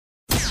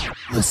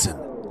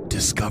Listen,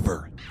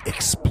 discover,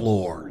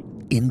 explore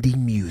indie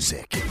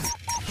music.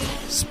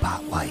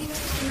 Spotlight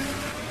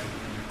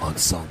on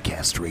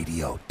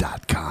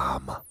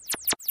songcastradio.com.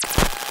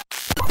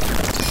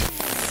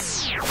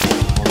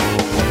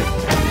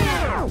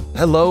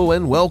 Hello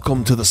and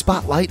welcome to the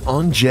Spotlight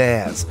on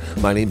Jazz.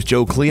 My name's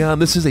Joe Cleon.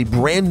 This is a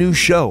brand new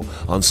show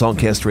on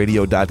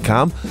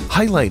songcastradio.com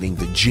highlighting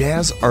the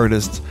jazz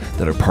artists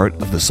that are part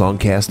of the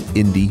Songcast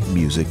Indie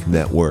Music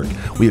Network.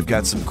 We have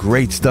got some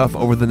great stuff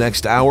over the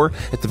next hour.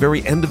 At the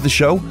very end of the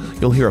show,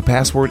 you'll hear a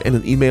password and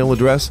an email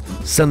address.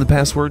 Send the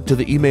password to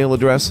the email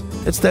address.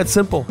 It's that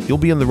simple. You'll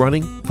be in the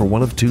running for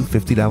one of two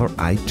 $50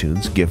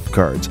 iTunes gift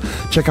cards.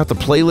 Check out the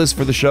playlist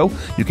for the show.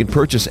 You can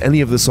purchase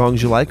any of the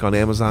songs you like on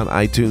Amazon,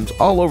 iTunes,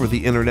 all over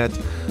the internet.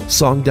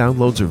 Song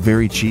downloads are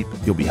very cheap.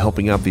 You'll be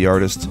helping out the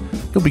artists.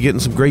 You'll be getting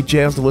some great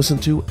jazz to listen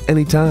to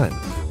anytime.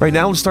 Right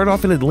now, let's start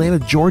off in Atlanta,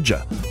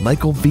 Georgia.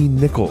 Michael V.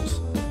 Nichols.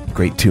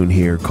 Great tune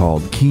here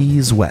called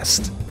Keys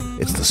West.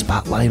 It's the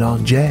Spotlight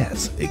on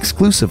Jazz,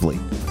 exclusively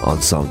on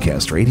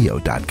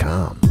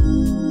songcastradio.com.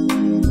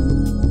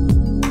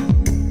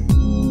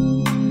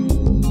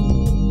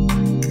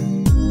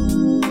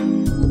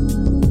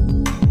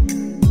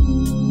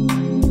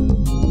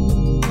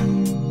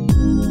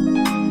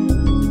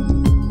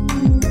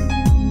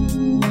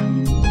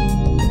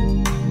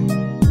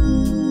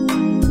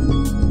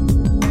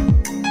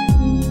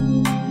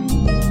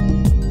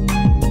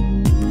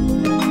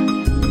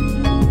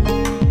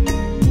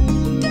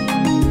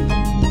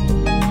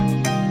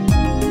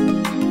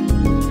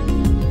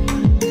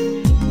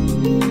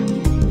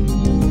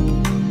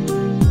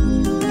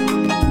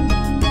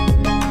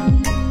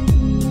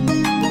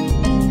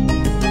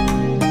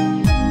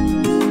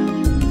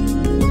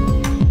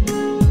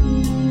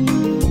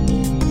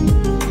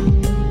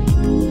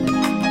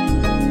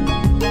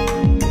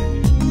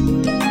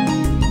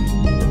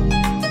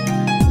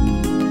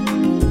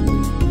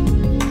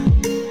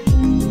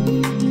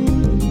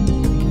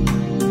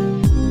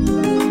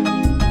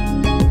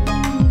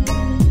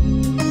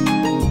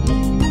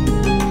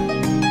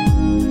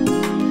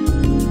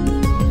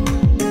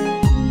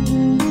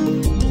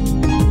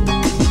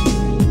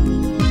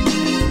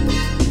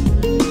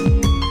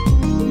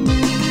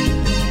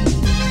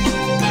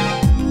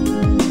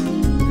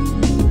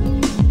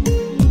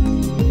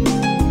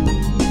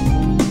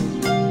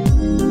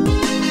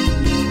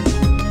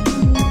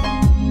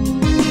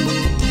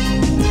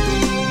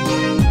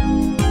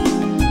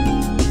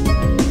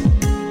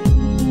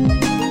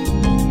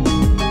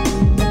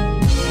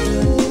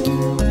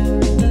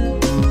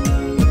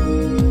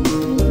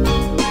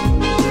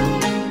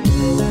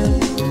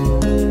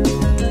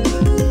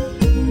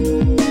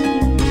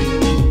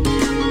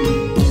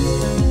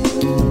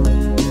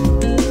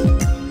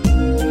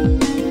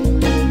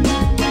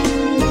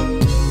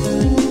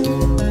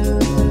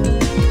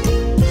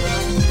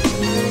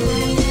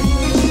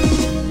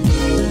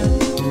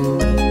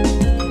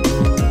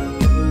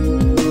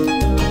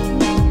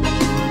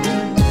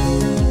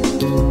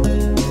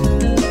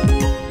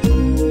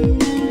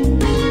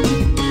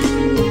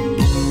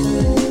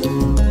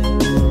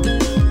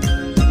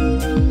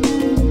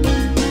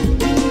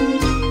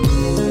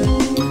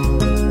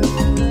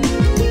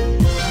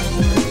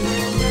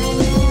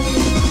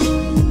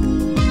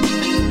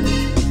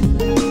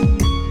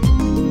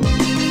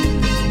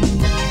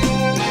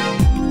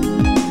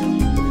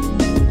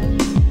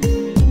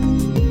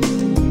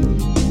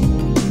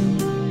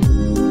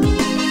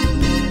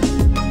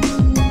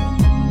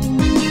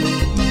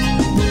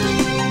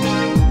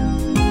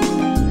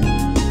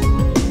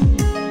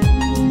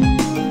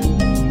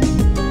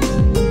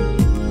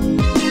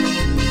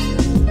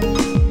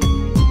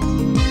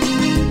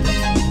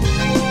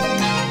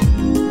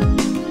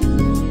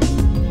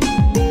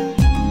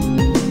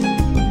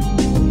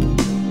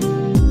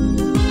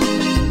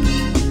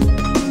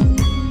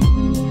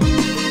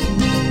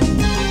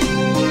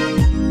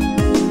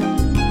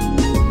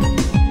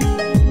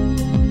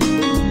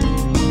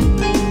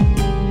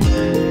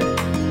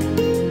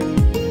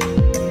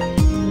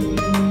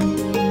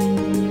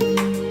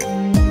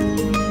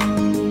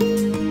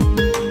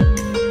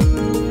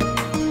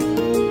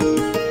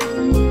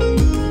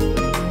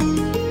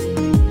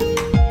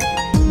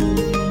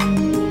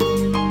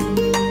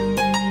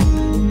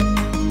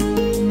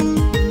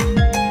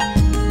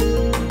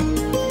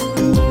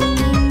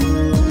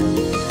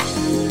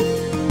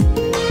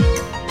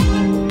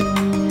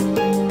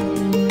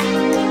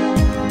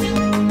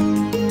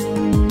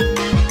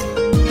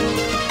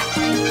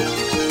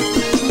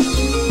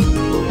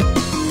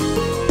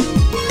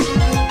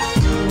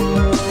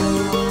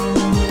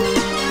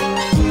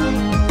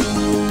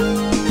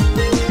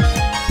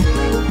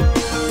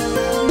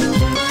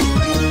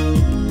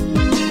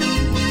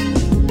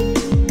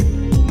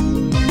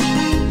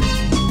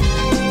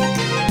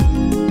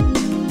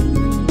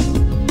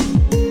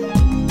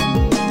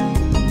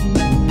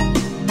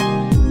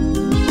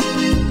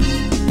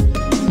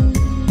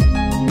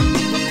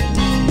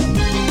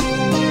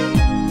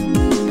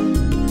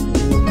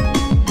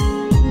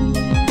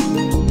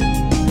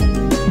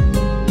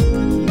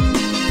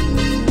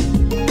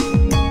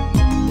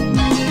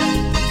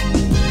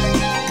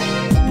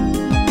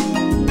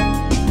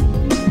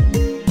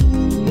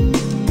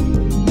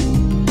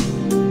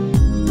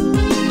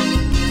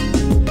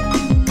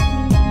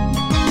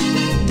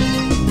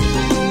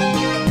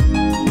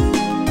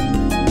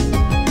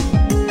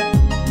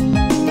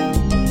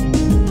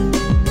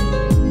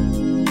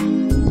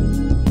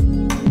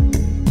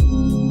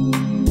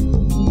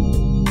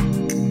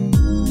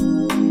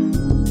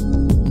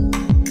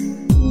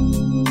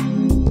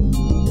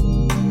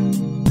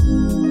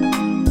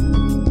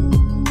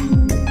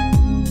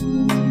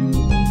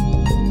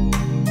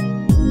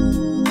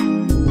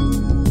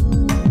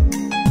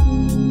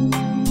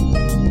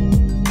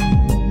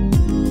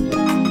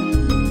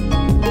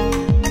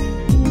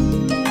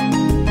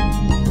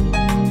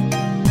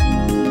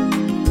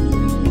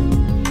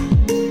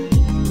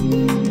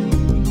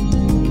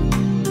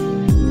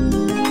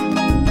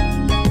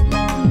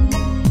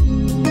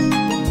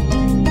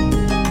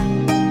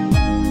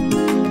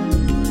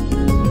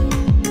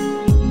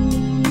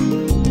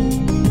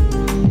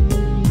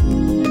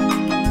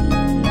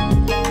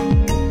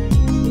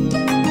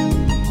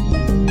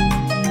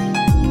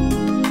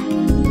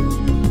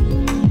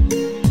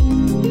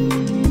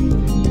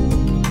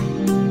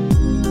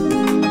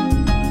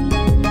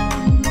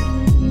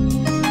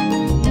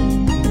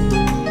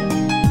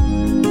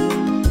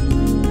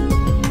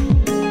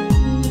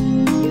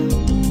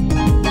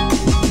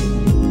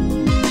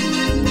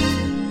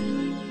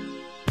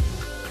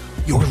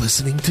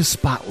 listening to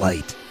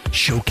Spotlight,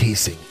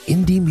 showcasing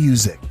indie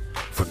music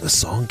from the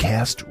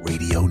Songcast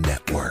Radio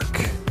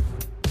Network.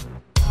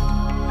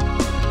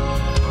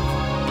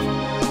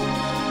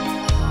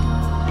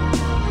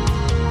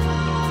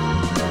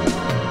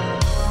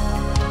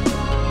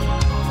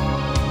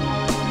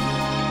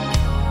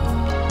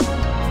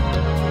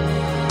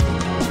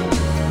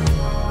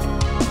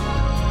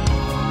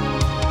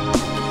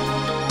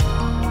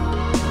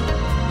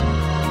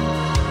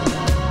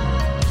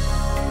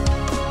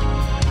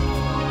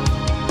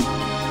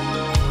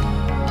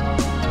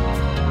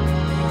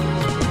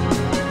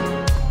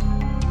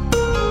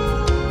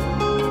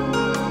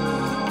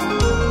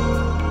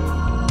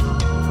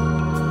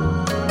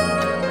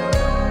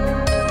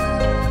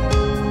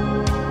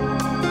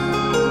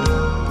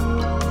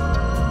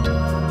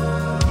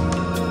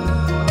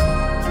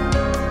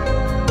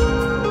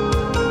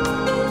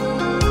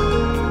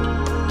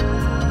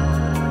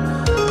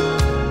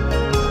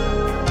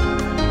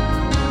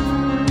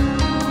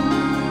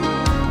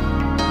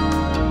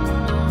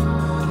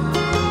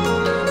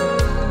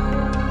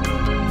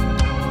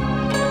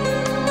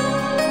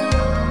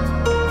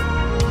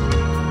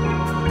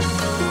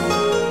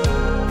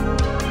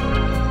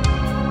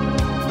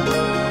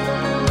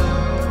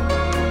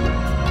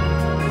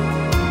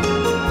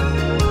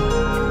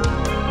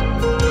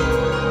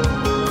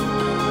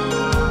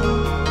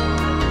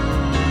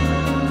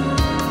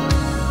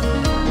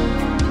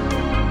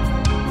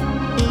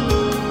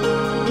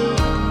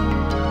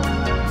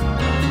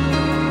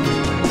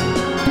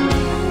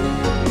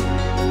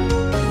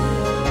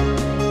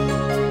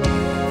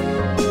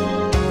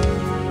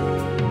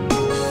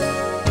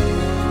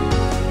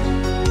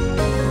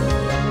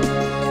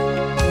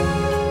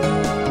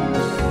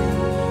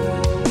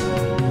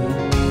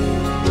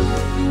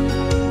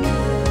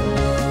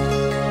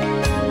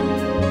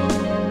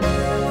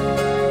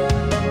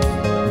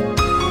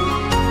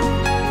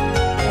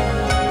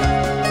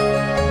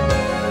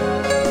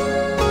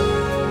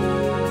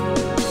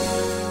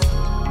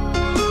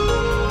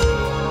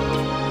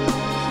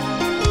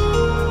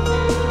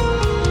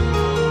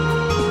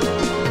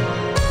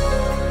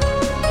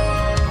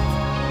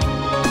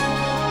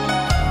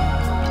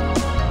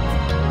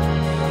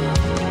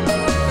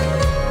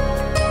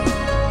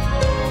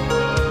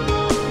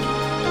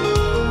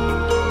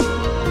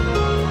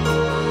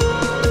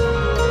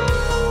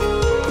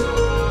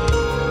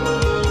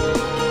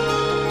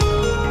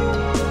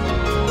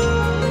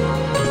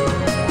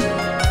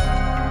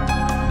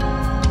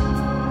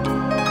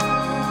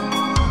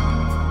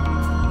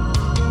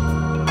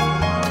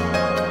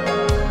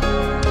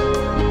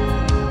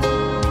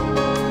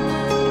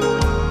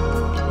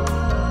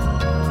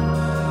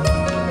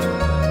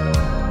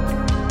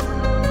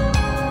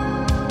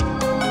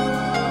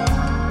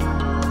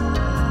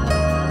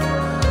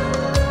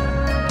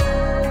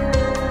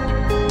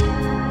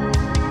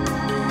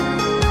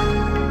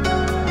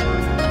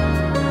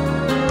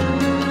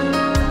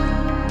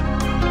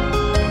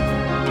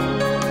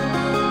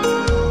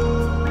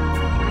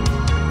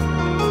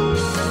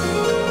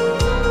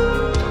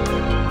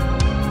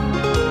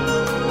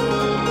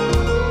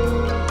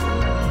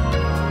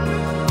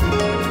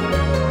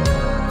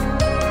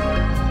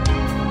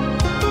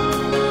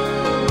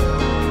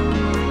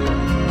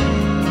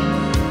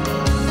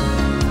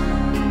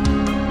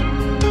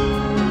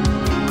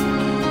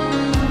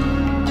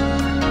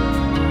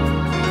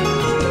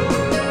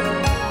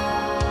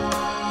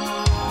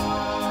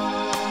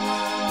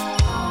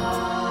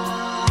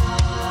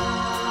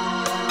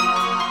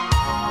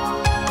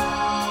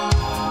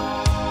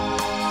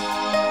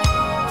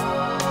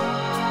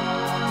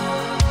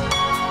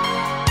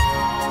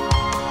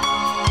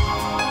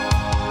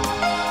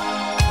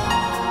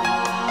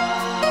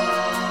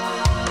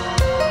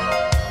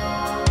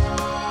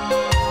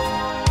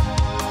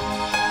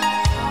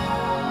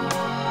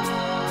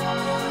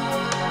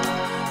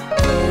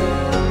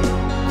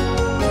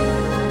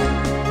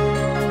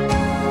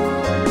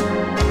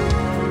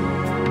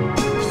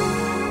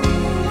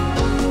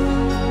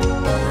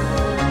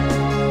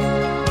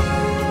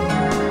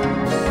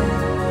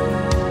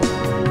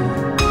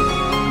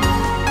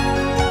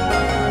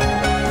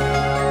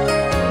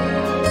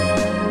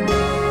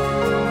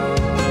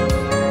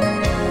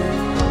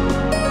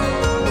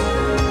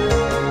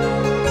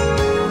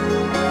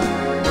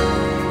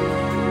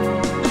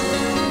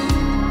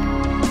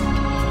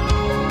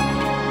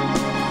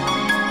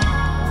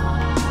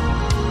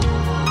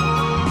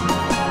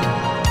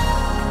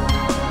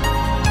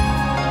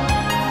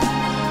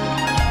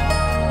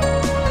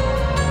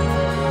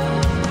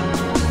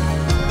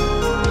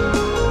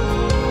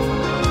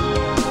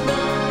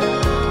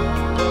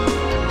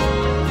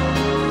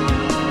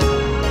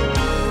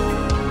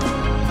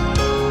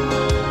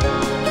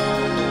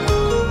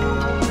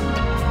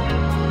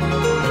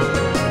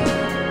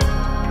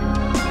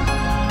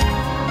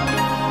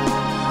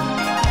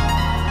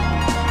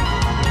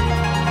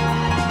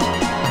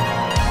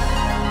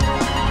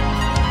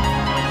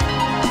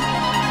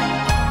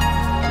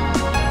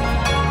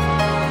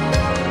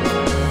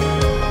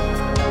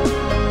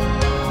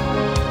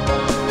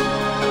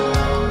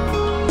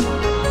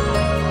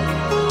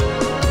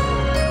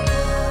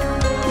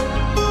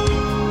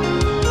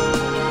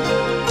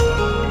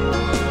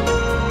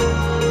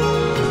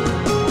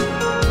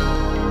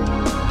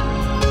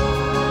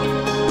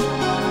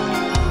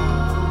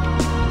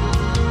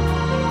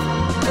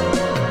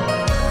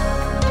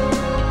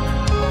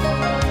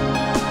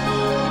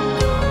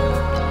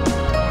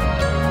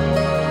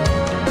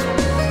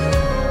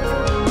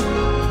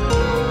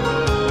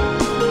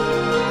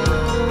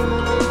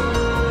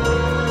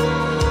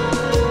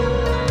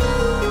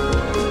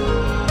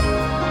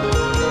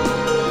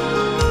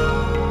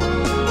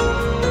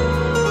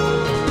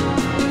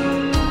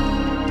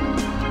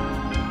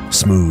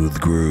 Smooth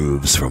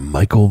Grooves from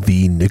Michael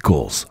V.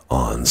 Nichols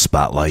on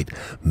Spotlight.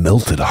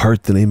 Melted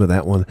Heart, the name of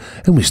that one.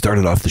 And we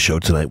started off the show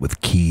tonight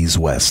with Keys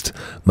West.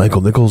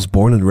 Michael Nichols,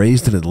 born and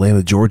raised in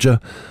Atlanta, Georgia.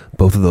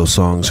 Both of those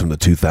songs from the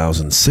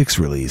 2006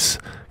 release,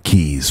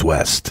 Keys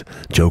West.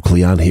 Joe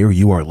Cleon here.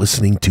 You are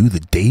listening to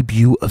the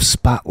debut of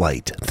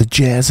Spotlight, the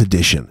Jazz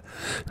Edition,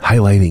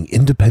 highlighting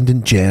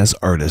independent jazz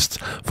artists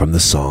from the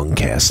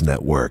Songcast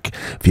Network.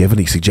 If you have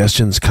any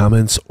suggestions,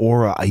 comments,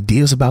 or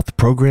ideas about the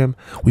program,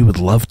 we would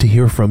love to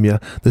hear from you.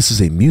 This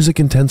is a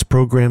music-intense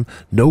program.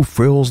 No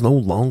frills, no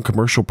long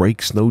commercial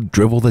breaks, no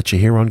drivel that you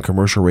hear on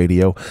commercial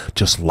radio.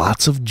 Just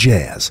lots of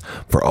jazz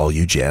for all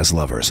you jazz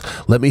lovers.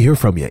 Let me hear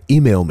from you.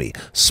 Email me,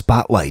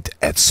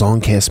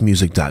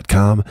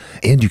 spotlight@songcastmusic.com,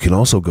 and you can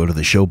also go to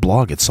the show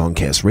blog at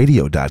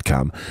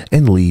songcastradio.com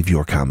and leave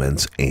your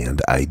comments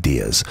and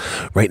ideas.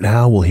 Right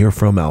now, we'll hear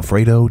from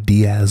Alfredo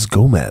Diaz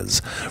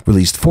Gomes.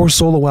 Released 4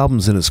 solo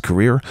albums in his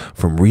career.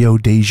 From Rio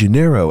de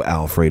Janeiro,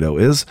 Alfredo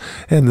is.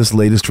 And this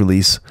latest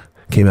release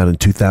came out in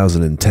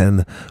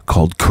 2010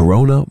 called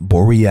Corona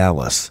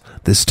Borealis.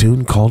 This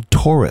tune called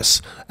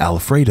Taurus.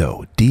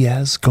 Alfredo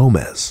Diaz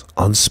Gomes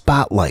on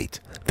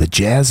Spotlight, the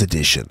Jazz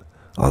Edition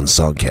on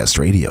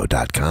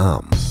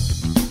songcastradio.com.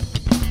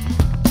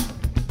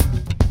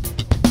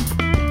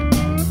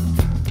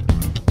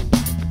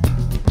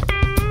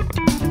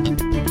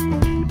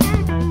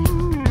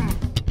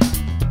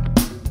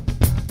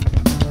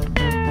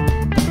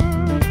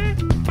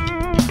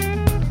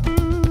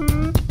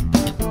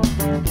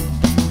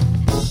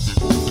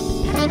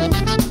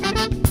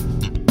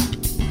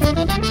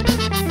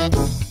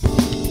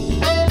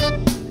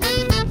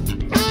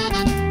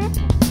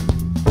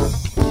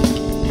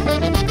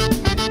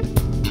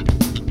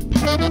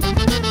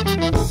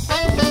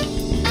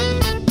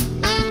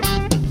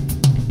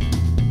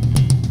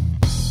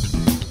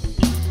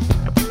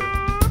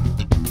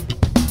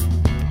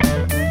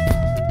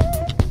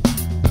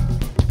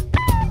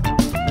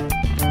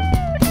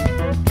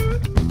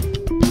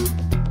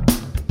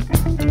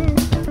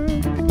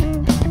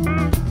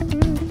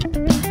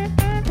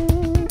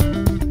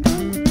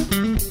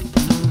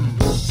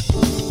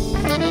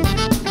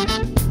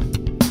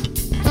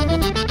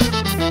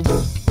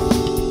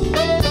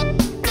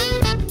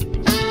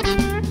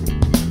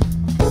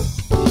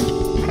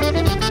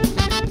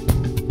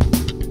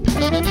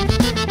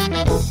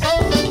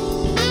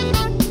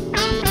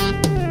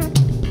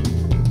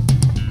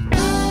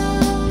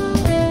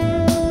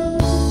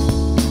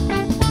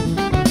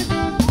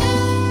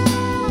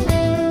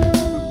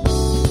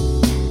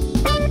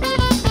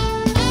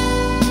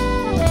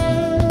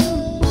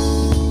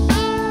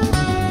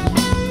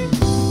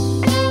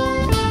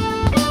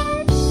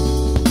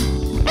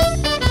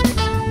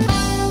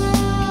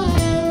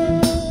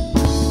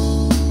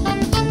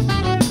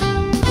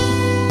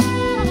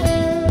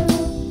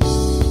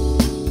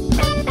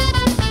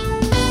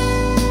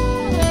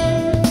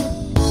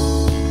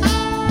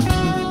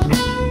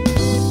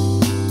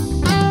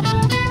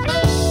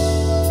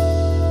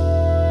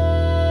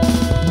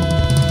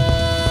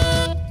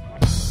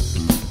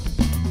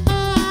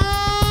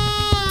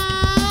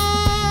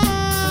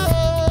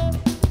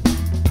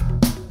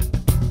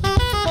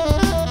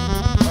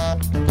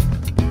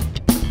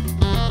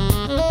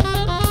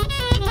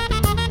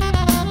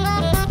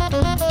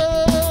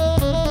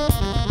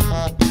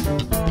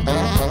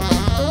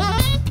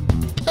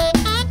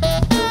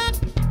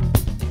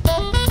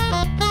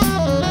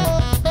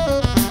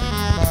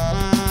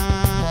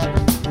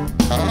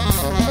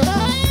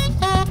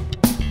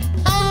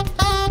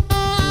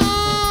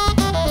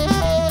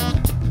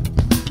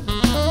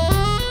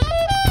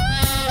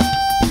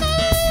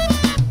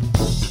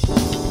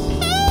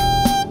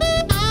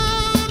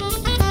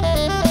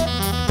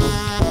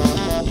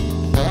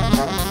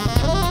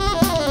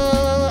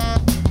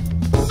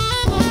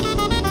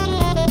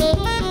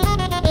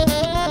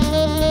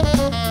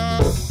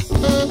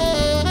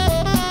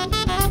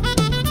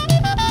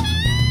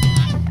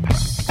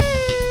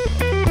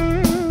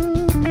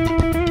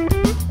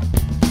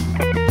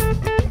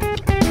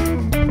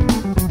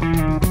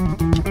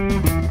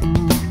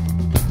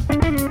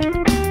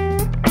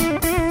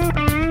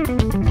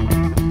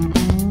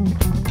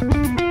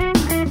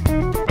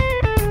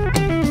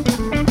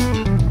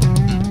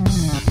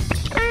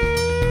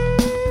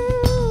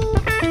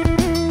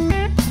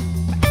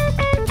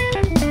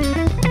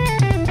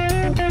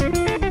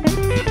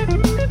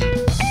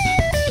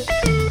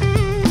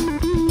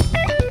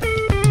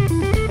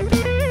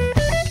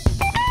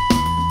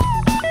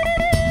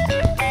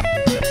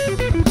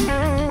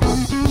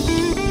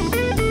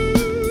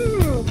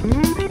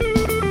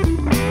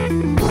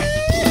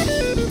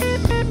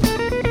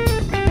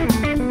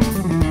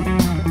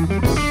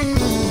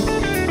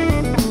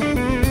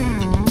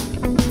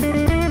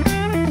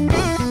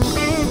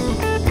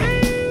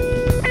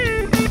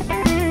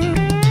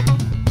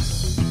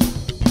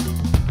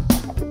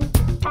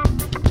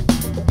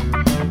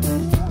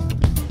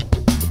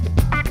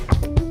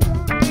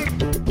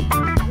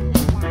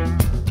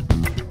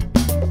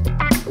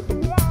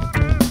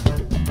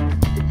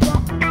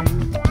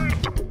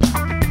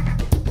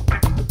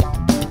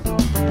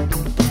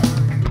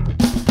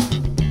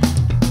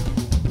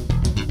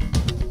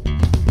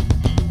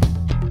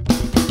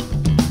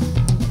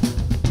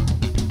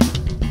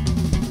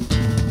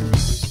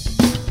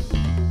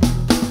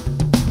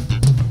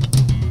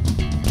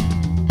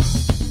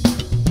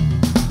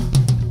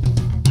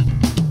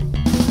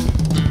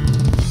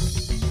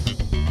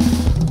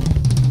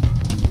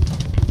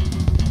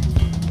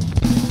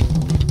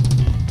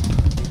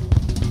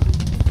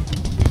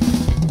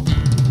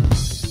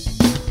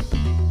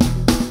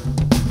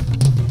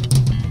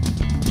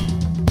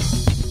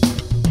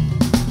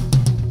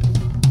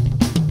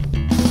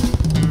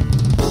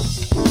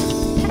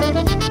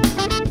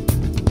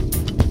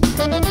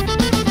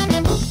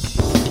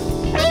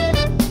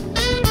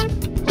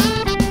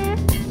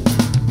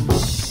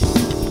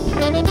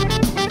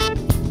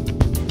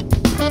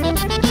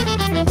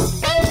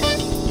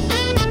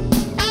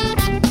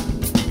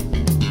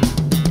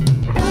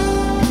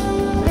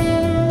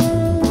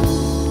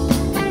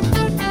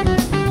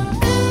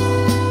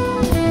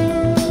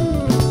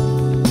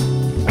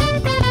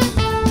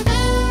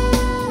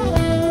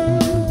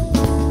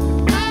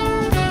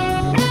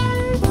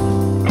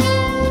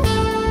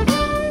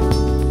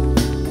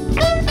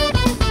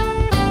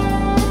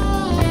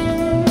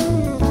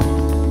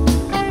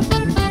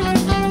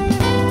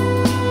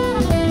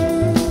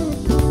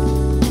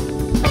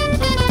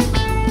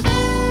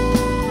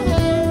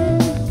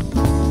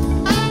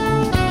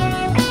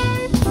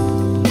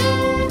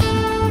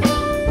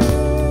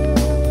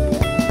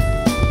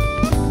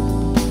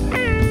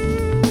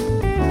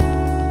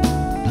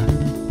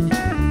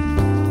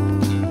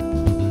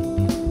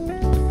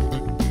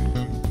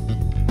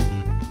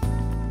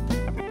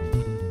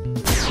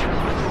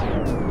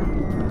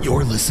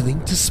 You're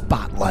listening to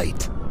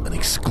Spotlight, an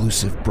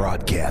exclusive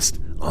broadcast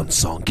on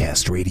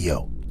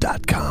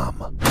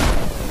songcastradio.com.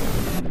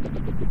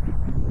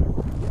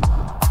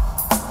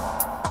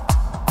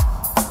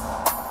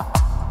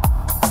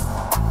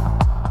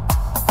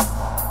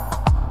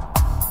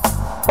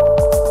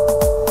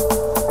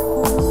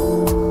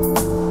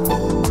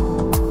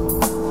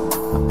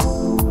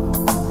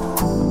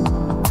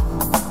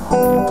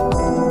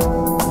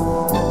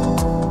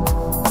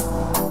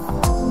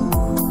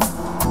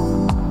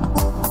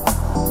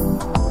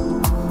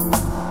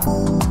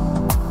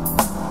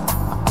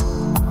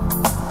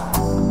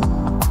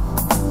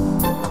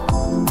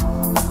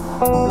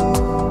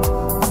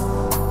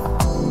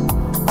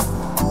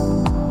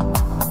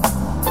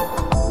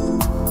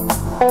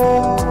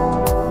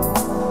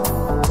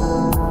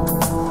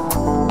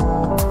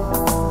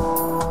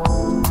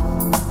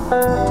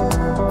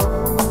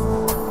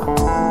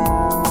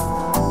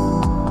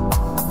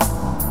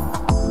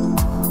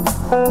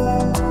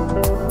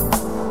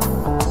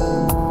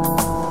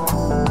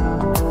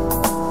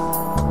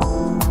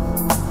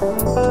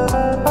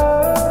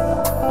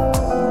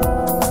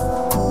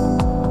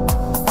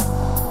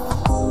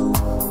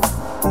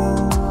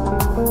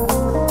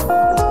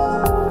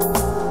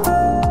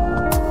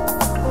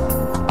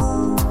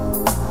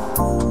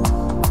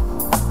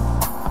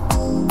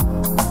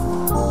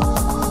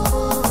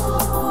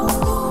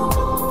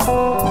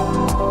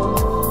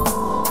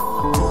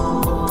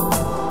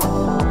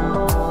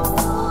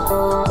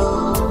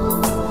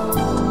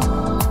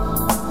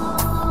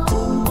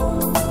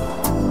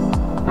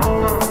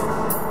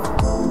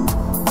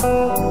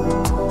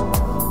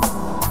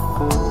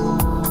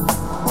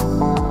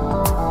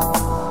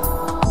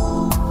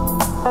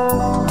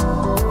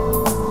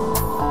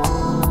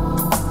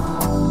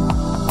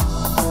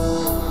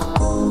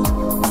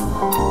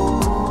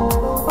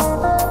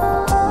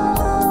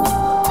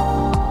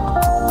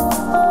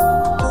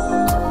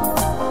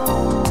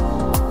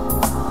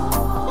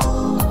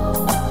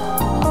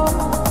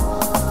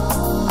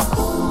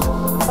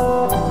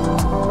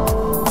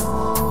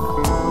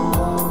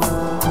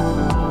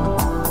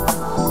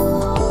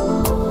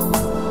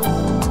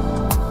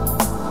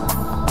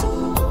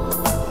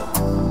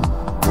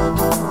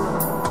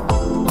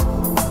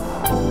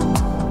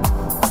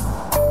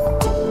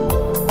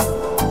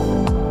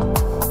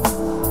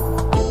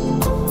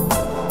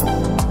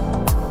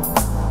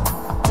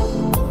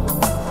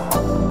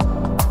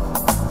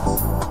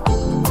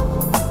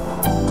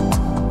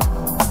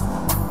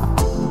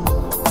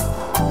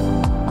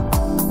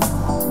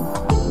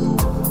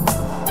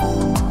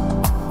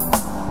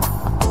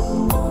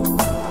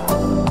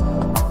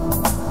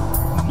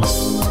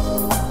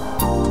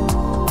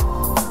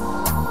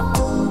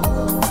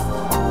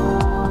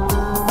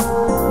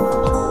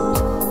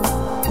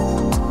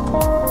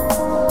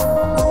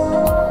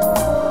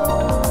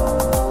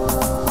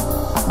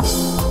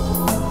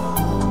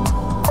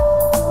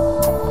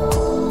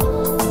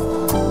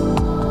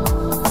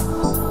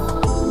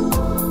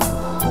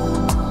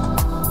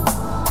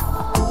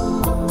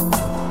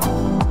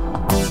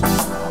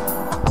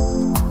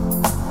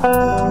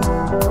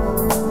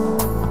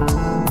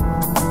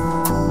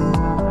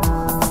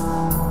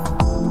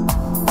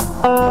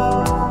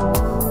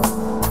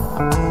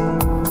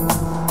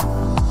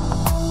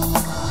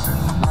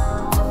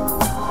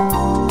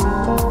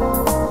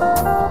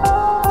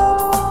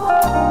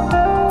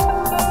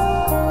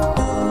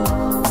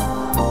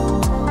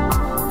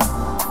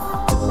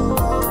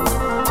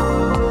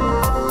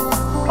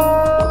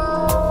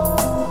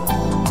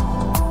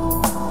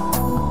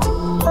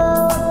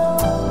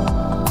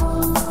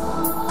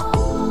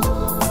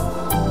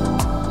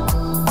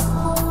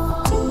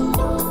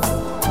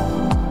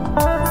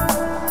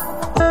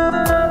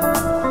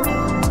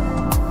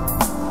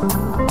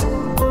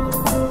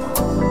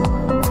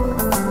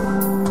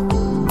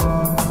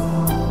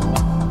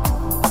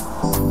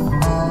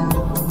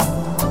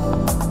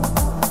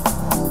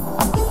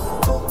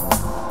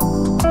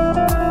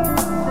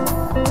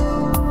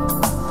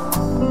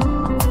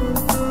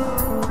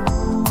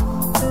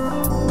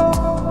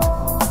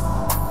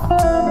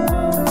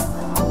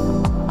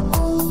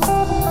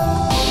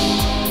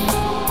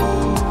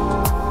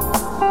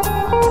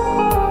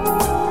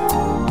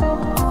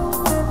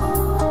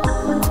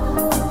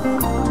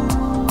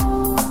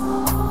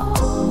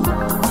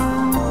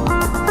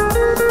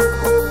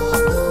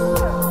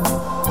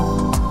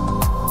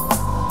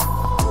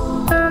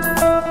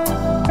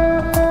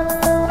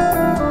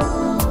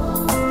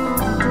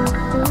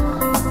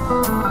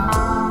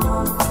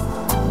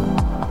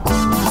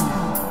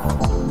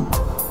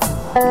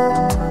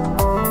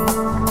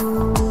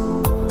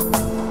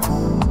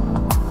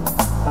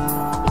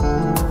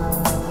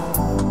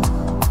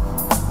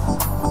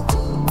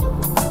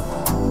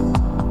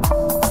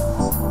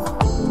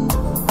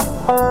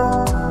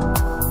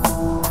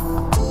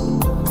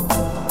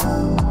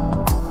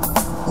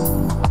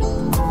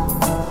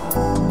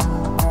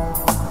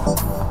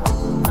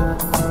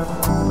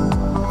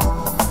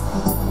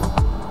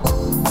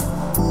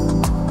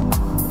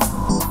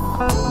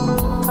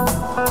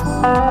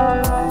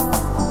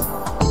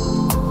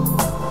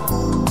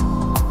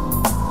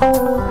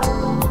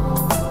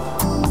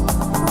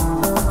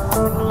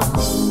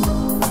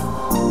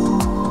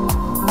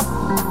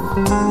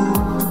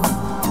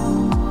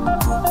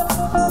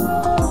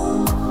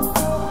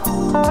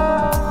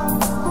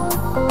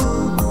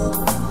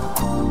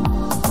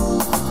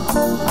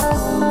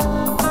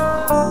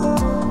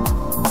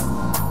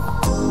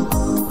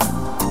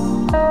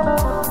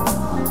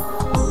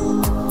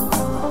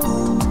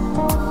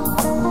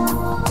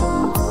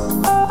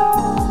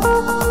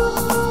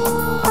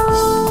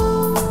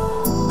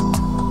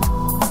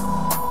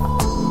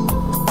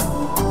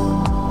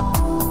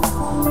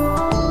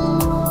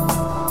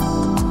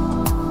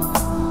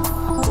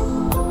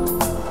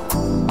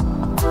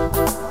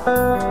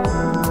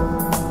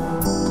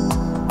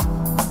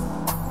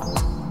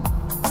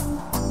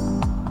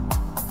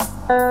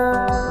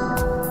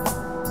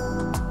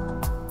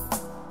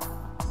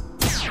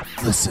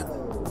 Listen,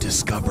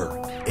 discover,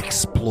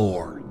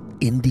 explore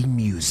indie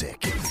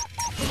music.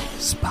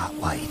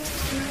 Spotlight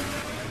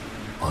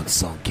on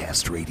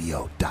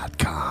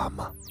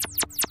songcastradio.com.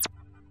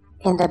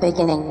 In the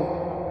beginning,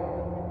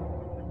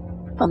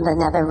 from the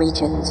nether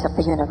regions of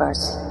the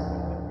universe,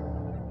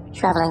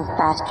 traveling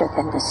faster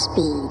than the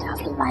speed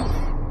of light,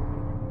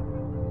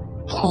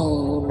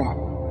 came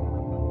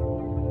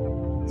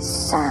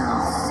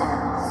sound.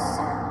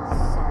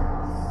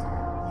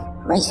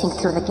 Racing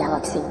through the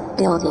galaxy,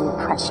 building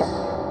pressure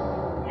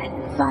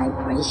and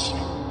vibration.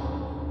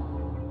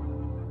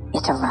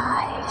 It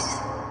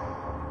arrives.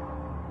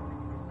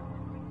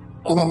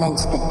 In an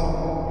instant,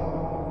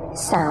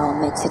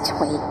 sound makes its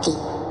way deep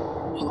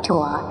into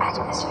our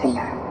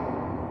atmosphere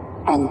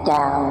and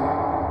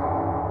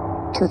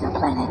down to the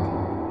planet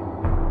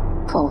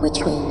for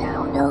which we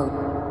now know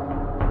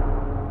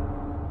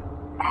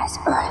as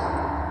Earth.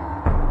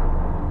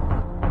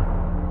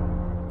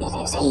 It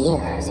is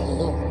here.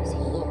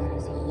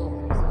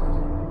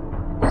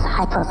 With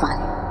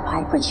hypervine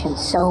vibration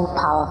so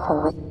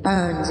powerful it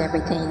burns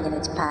everything in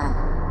its path.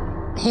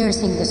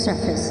 Piercing the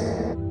surface,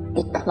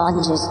 it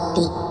plunges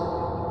deep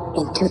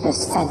into the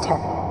center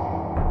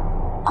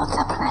of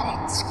the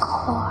planet's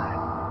core.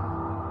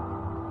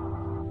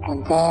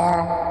 And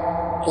there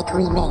it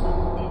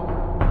remained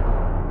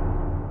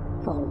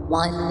for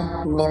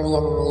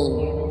 1,000,000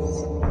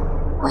 years,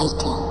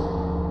 waiting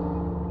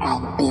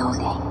and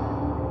building.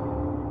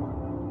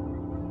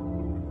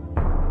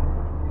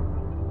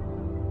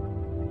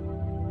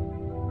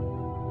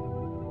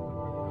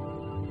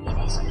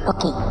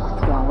 Looking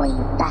for a way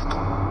back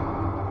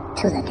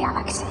to the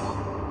galaxy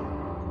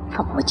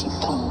from which it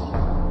came.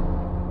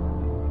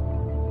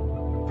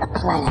 The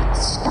planet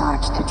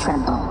starts to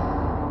tremble.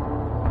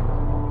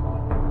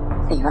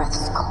 The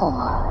Earth's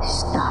core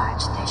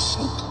starts to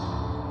shake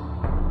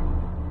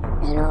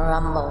and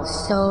rumble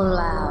so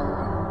loud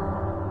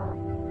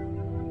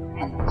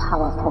and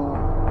powerful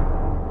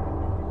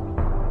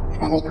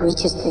that it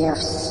reaches the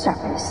Earth's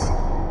surface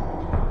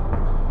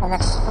and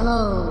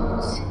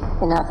explodes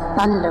in a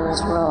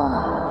thunderous roar.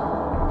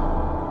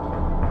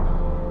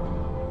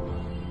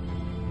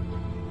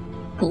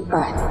 The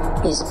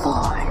Earth is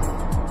born.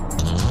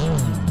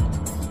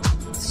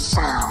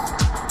 Sound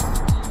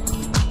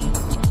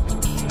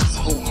is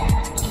here.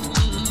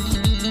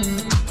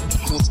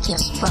 And it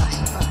gives birth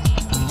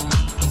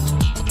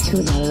to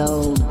the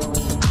low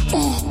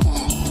bed.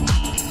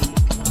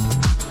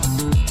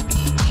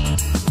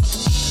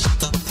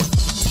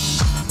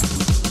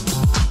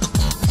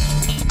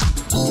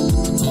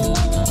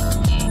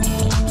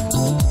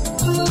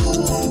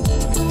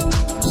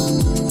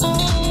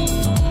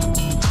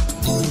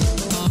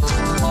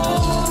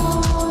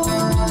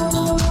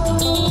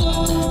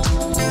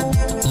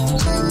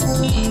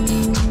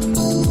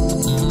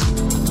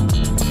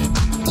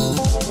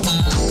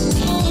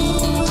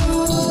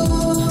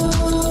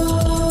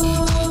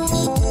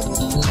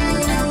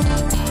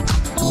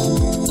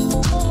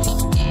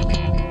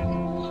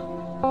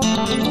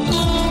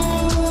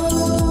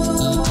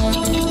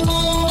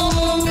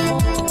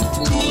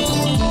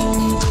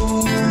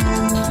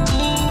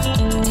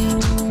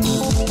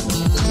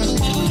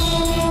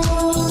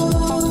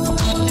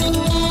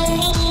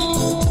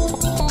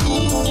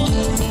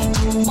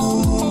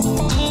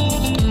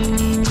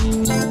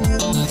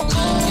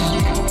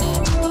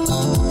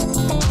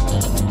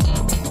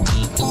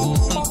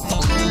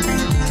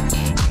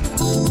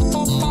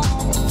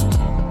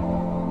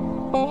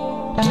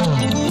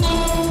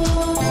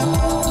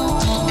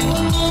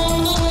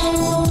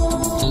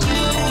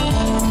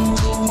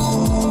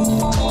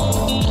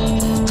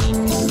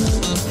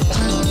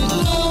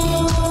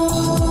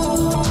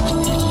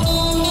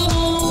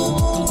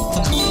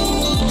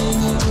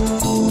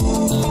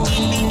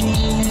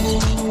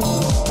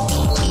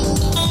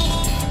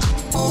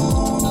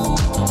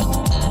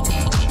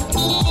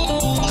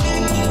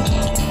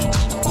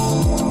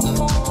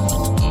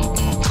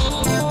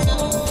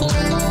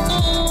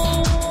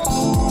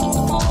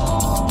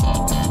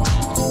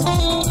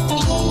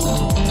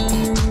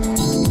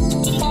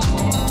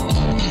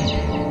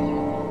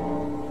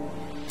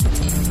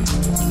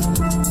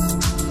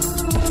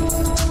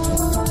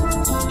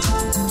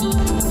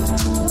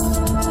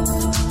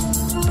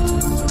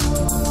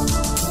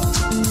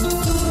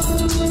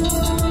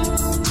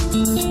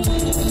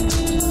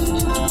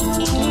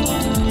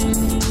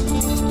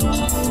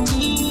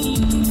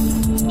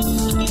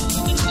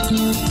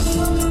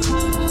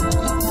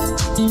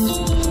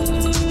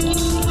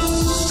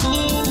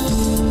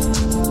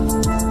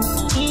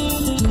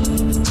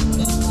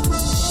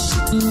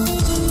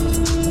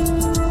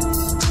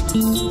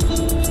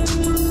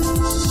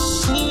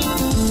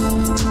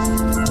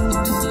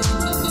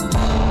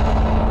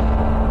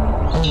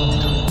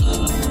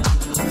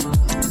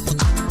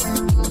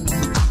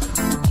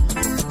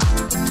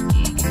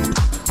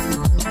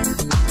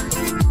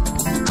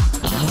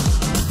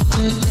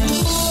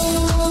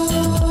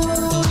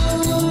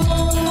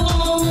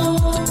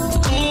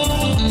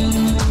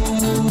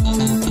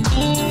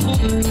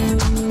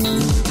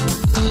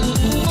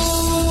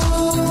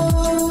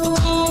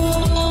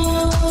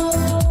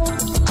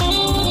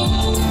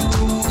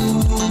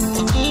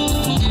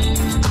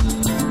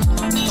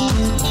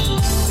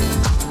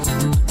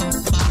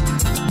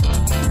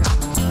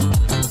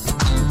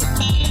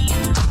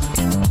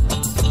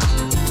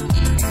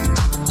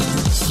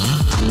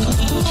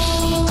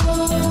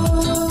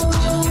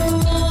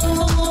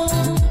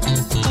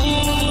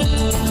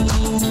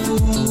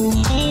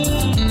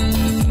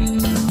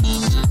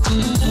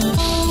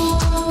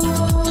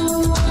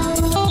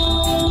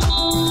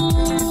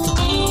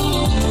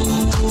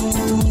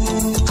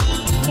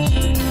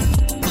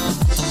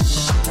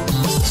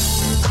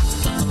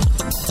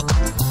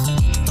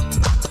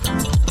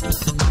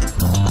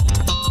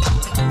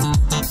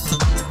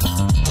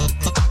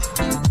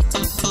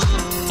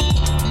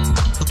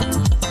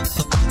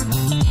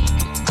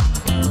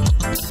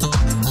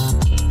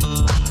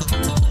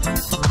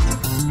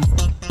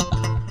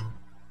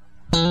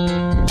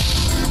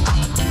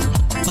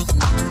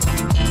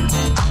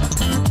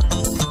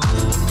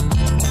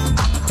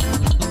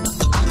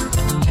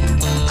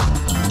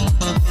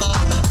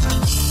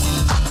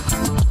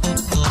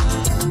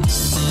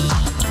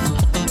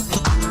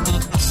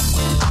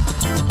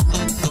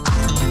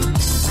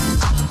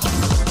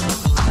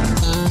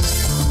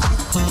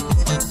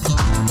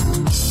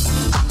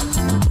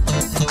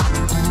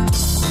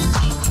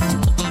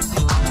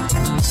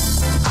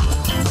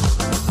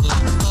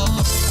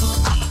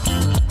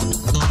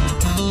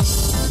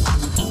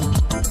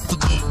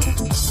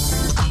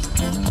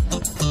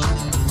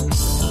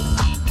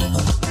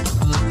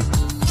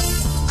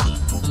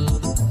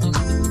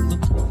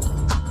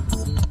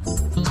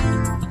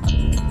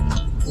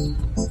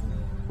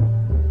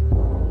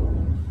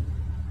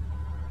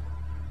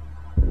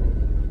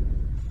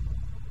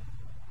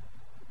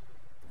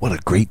 What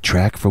a great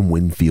track from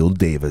Winfield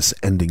Davis,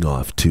 ending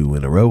off 2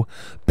 in a row.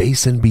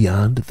 Bass and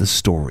Beyond, The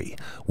Story.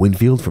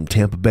 Winfield from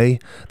Tampa Bay,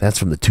 that's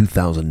from the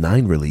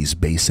 2009 release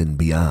Bass and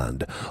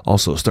Beyond.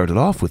 Also started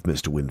off with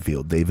Mr.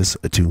 Winfield Davis,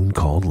 a tune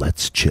called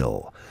Let's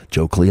Chill.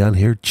 Joe Cleon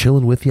here,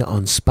 chilling with you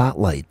on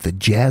Spotlight, the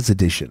Jazz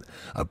Edition,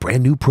 a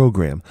brand new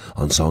program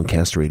on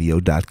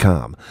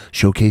songcastradio.com,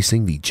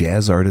 showcasing the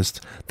jazz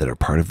artists that are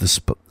part of the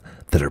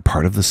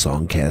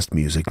Songcast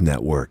Music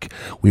Network.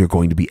 We are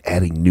going to be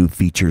adding new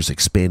features,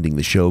 expanding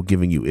the show,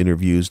 giving you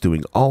interviews,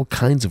 doing all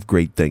kinds of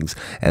great things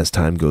as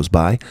time goes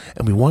by,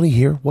 and we want to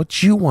hear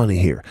what you want to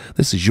hear.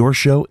 This is your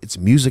show. It's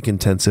music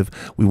intensive.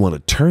 We want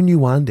to turn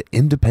you on to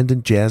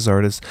independent jazz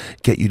artists,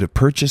 get you to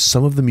purchase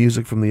some of the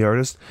music from the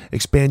artist,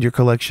 expand your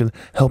collection,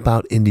 help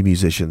out indie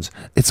musicians.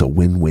 It's a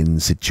win-win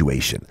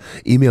situation.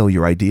 Email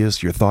your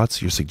ideas, your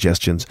thoughts, your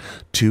suggestions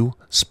to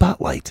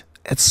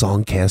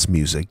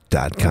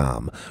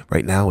spotlight@songcastmusic.com.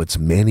 Right now, it's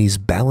Manny's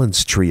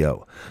Balance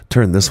Trio.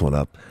 Turn this one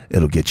up.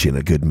 It'll get you in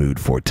a good mood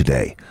for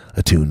today.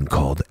 A tune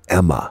called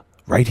Emma,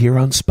 right here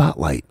on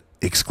Spotlight,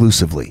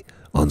 exclusively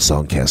on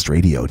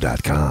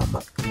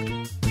songcastradio.com.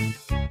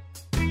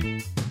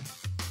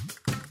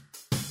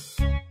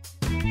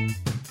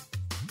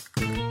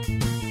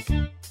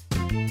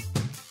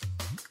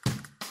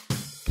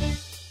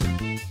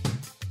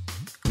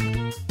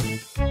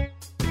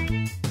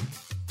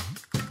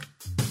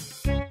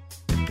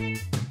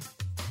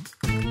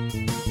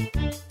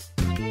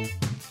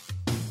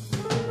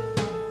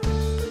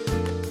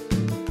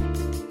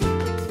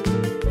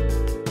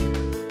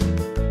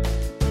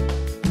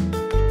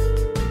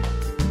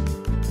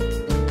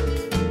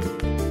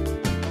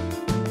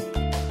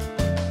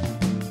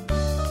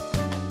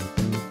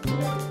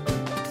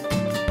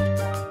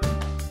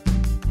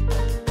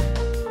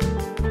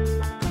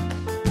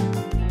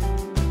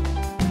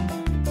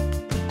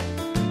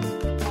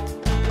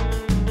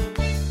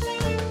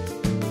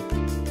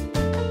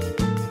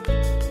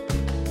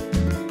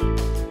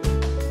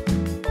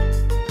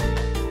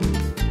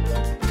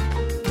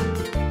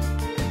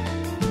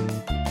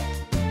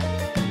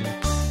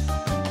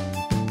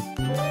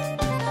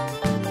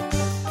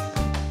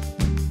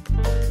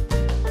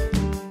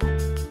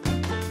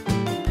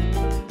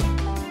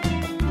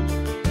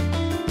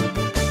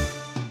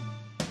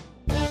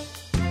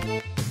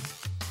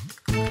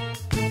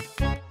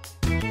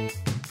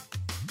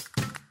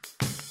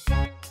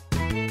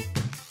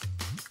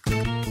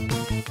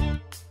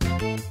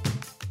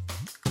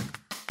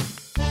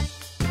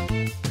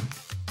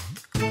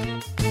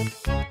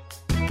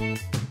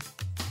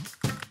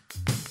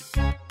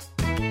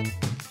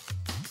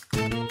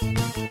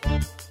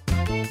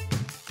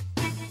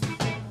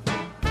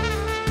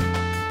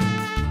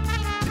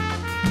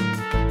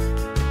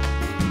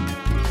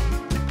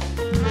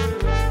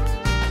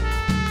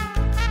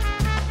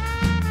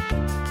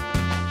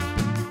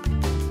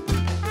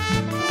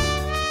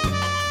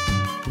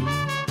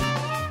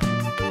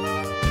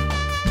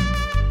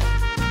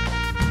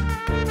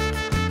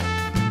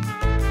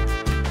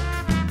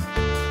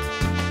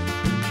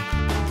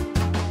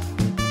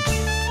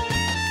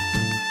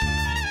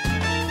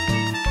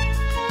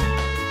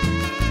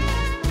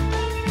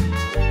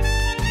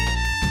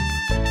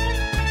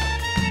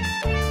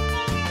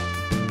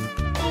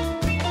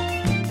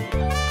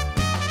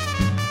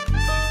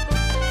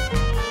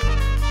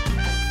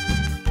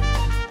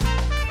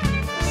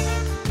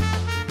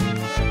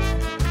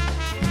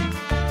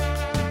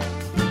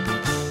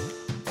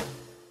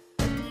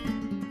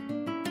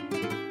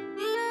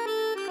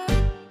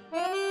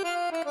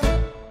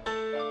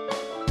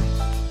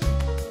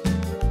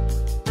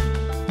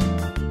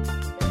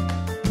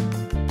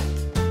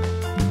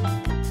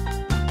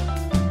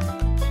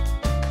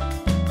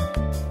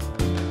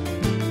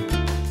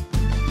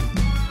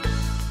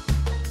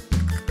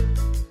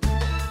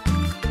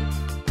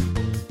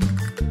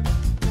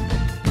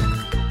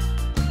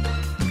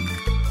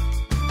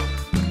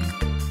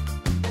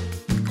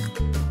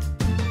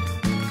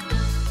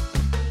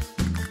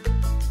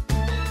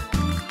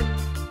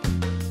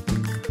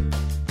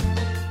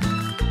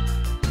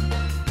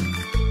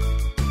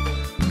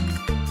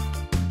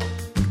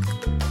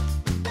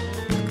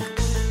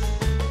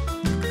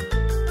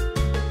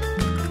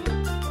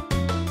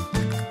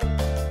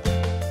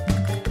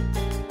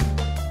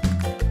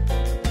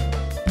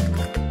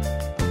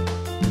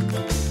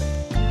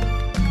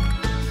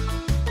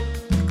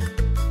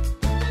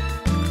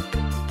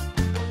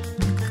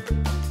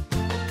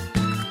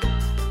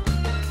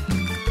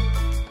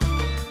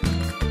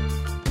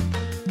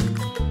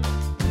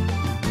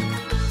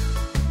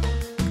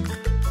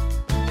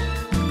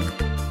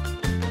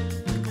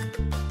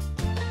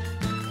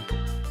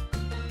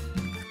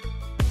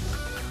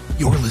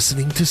 You're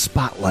listening to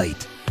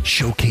Spotlight,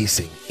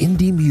 showcasing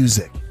indie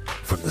music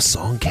from the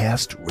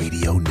Songcast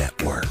Radio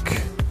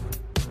Network.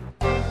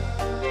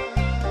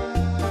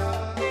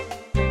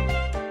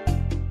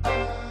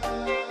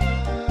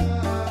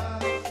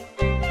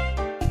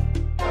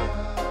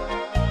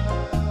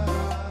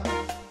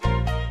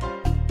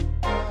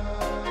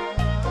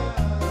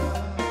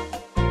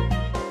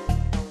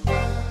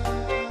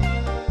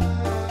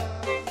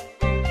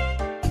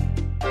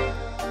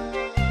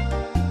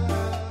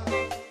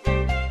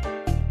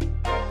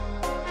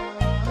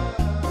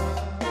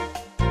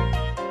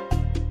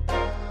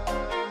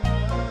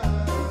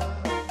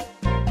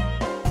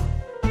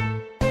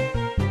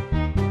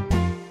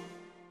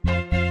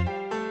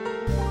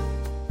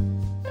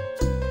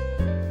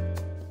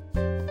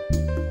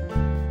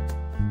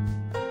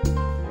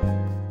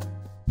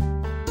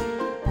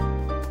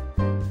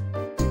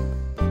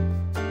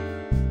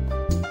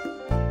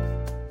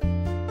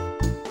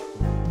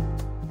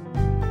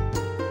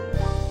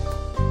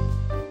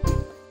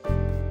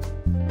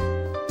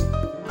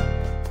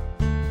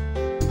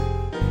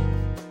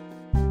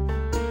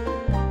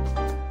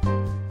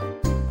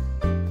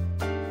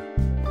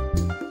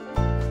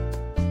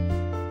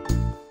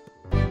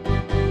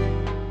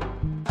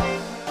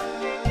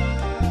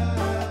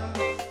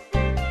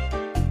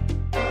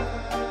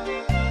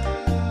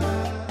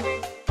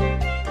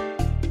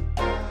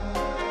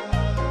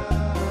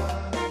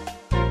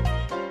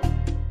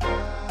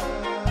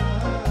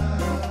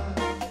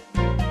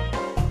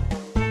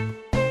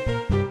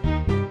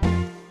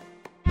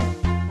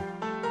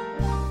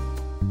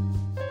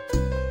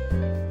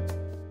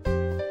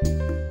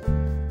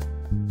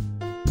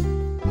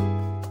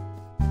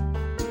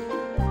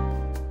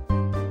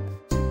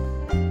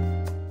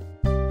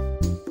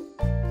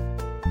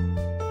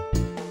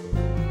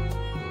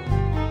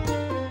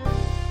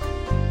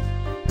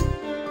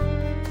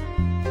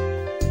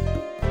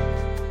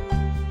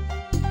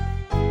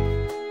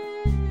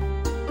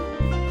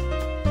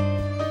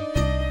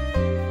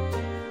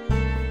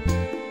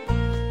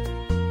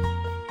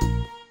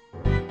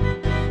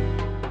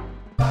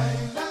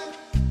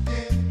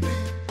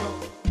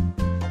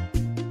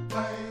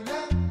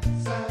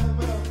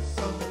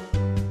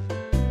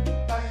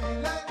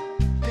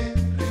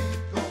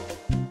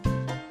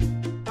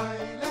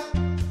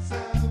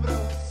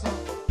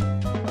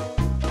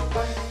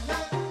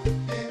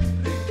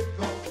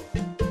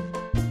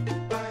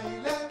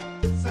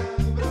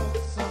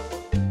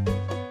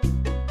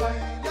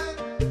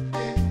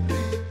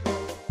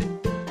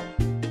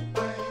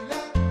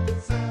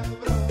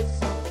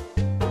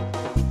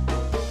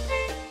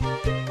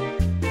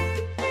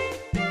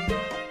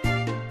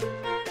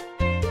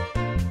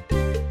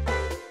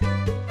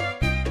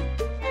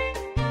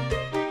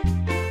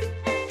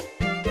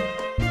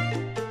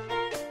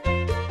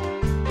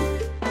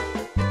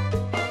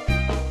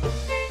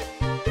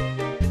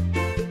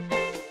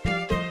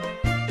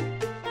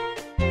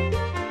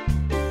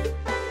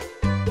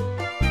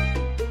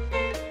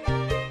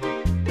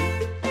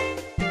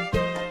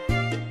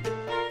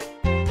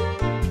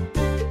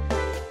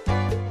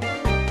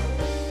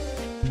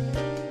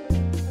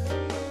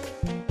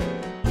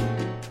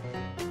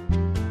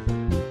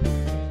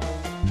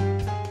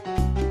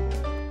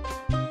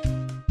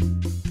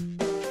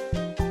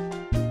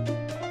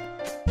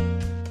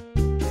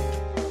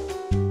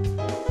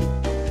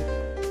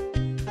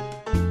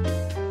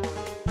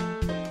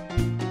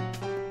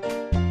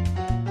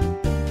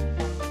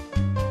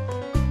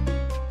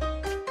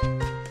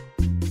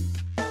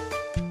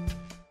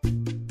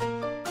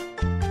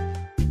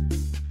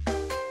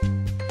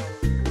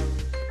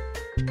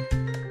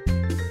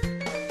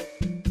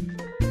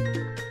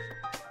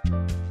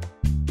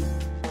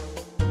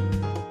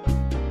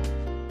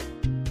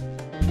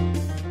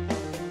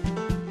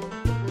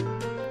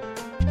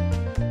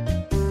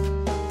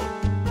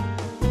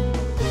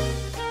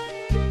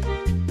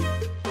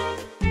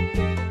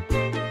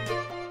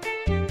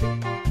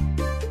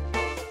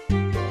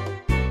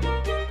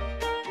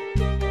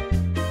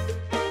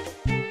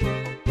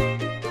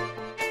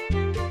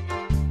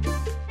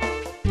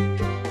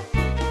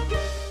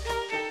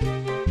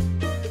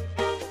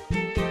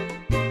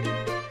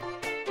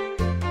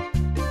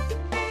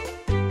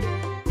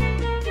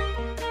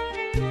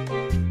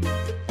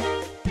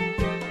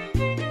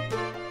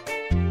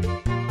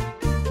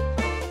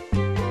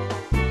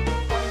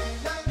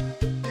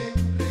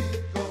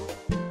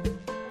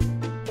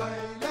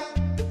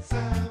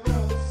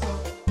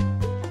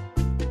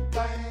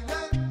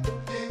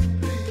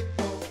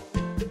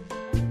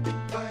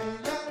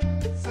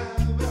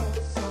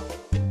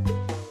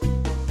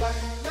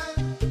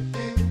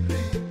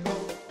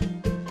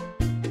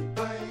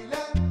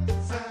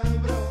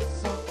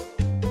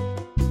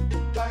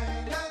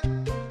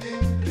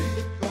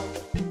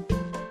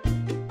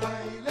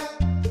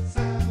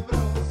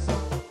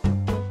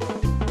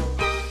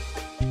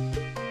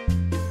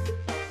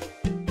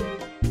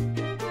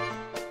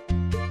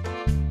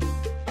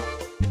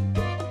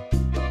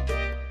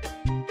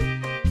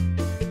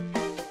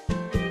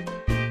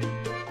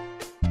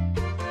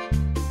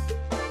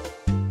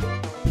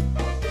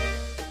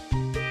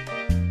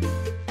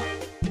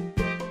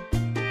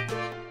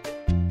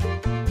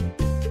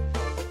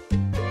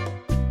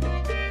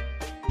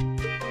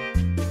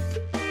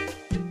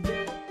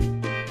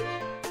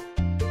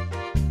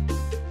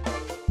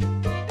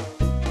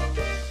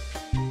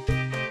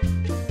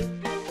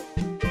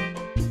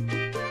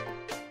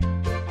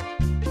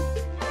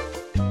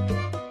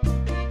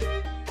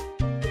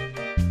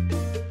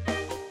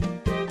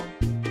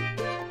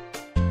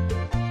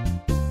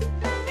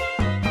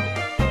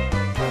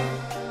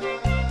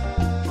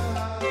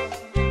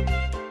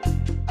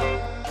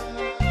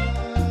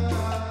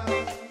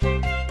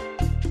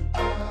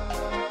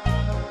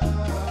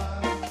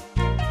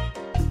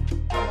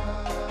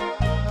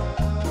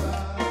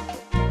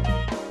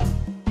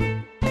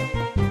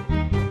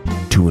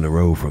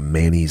 Alfredo from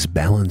Manny's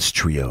Balance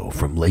Trio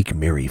from Lake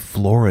Mary,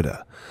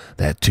 Florida.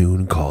 That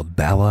tune called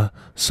Balla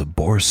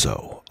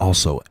Saborso.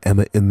 Also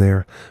Emma in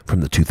there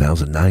from the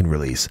 2009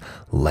 release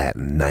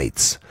Latin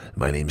Nights.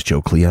 My name's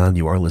Joe Cleon.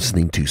 You are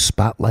listening to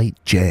Spotlight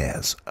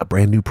Jazz, a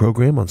brand new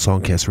program on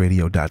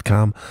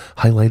songcastradio.com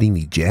highlighting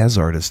the jazz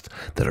artists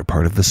that are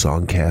part of the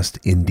Songcast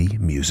Indie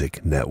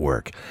Music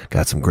Network.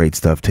 Got some great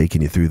stuff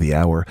taking you through the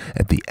hour.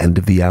 At the end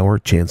of the hour,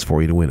 chance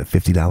for you to win a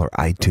 $50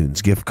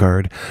 iTunes gift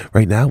card.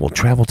 Right now, we'll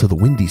travel to the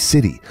Windy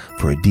City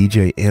for a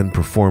DJ and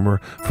performer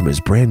from his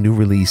brand new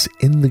release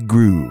In the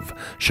Groove,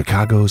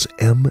 Chicago's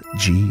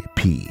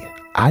MGP.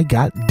 I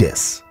Got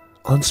Dis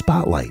on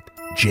Spotlight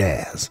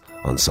Jazz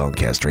on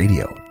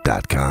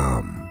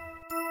songcastradio.com.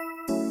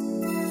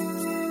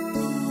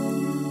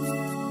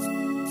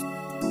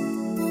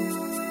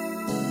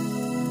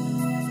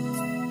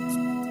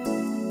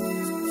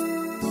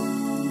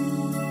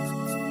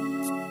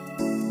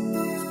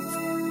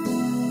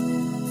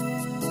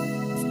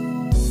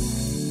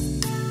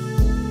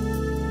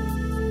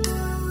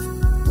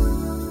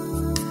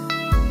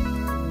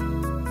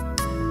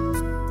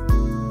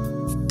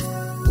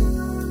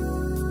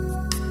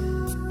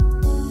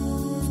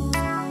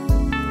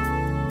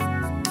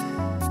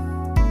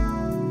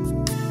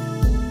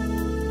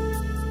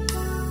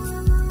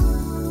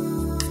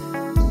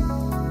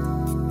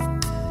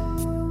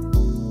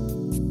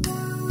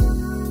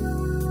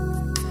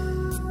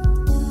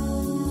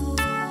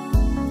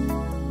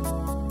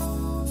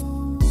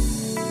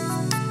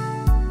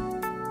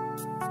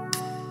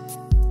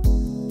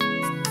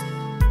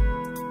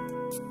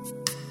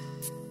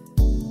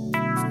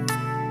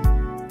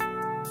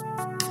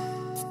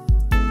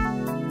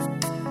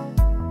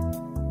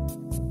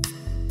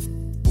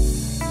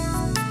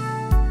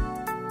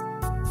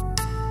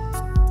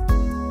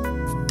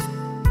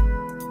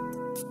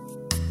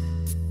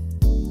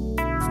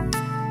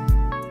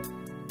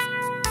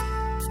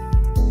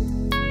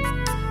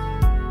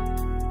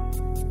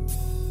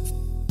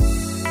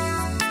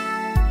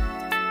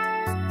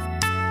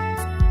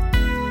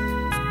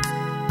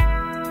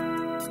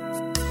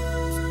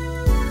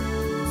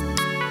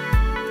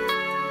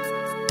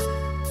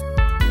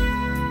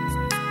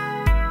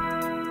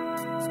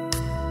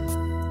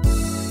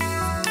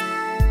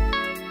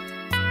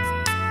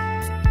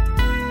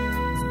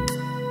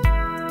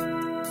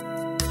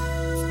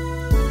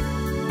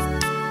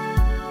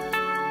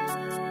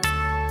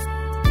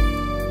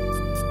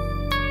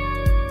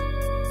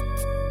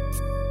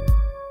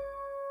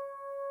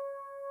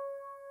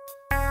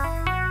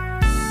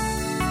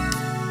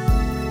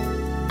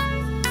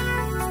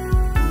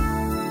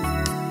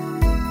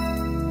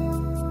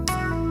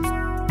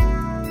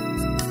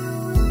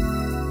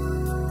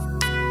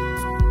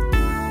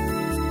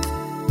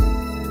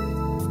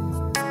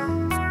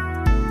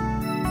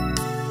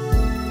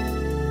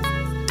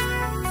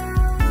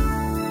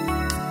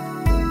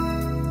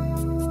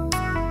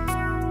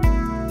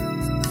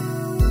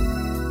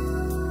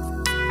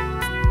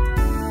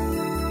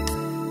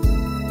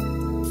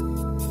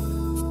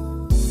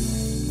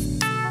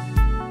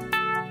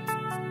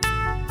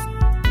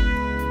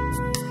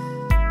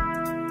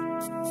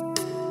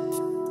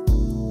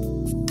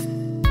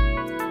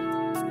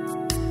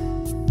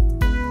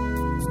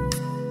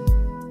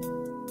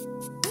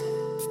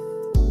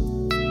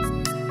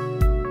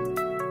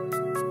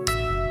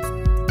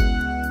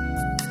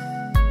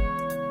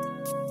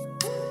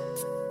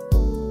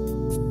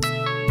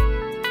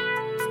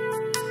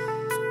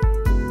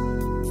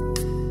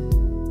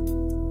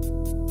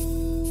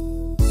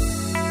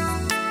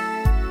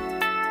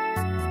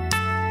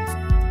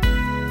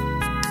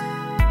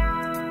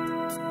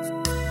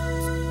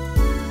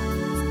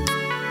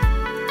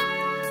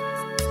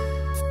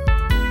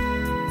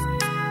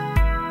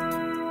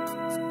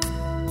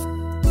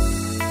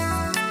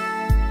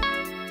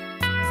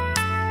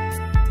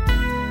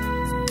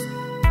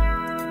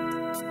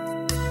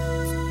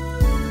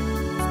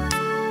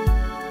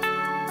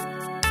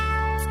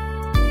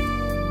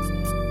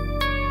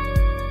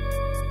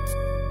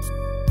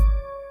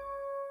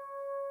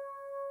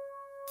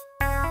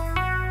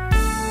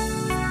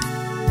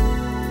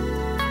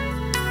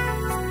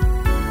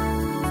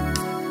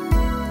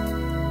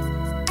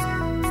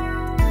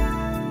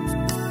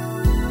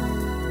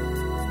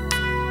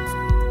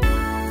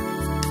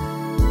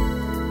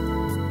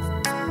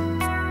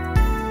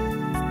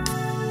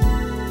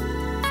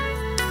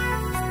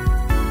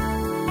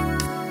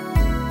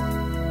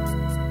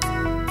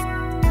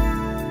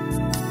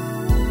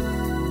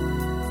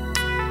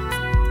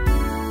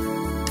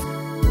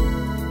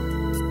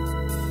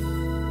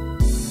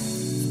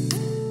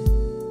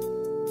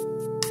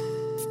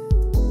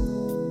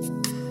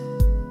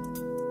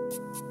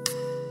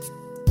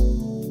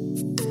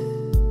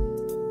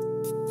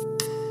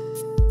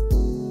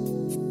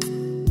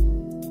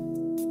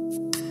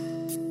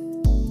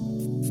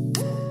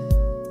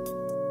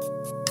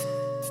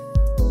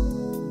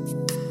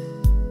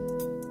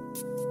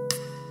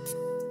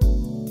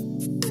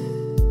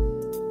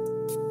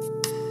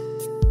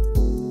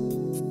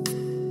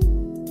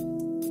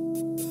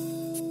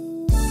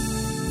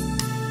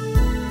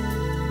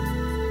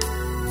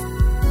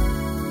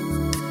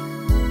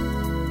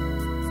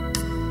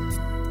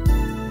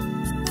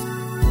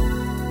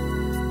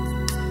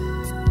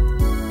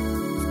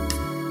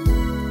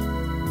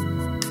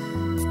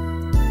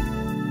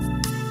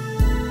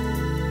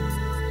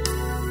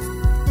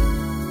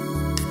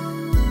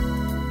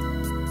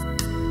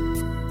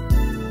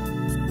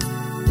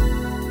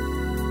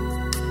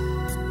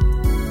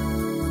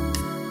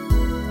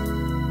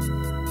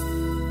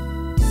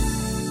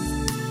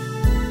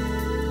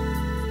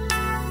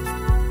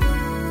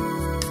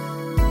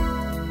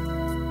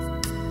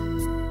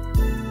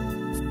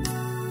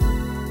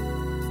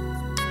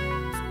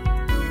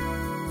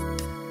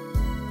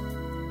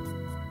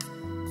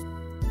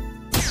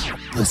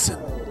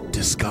 Listen,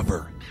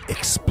 discover,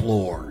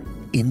 explore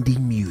indie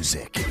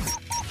music.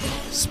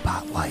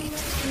 Spotlight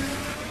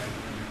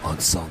on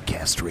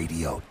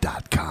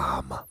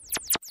songcastradio.com.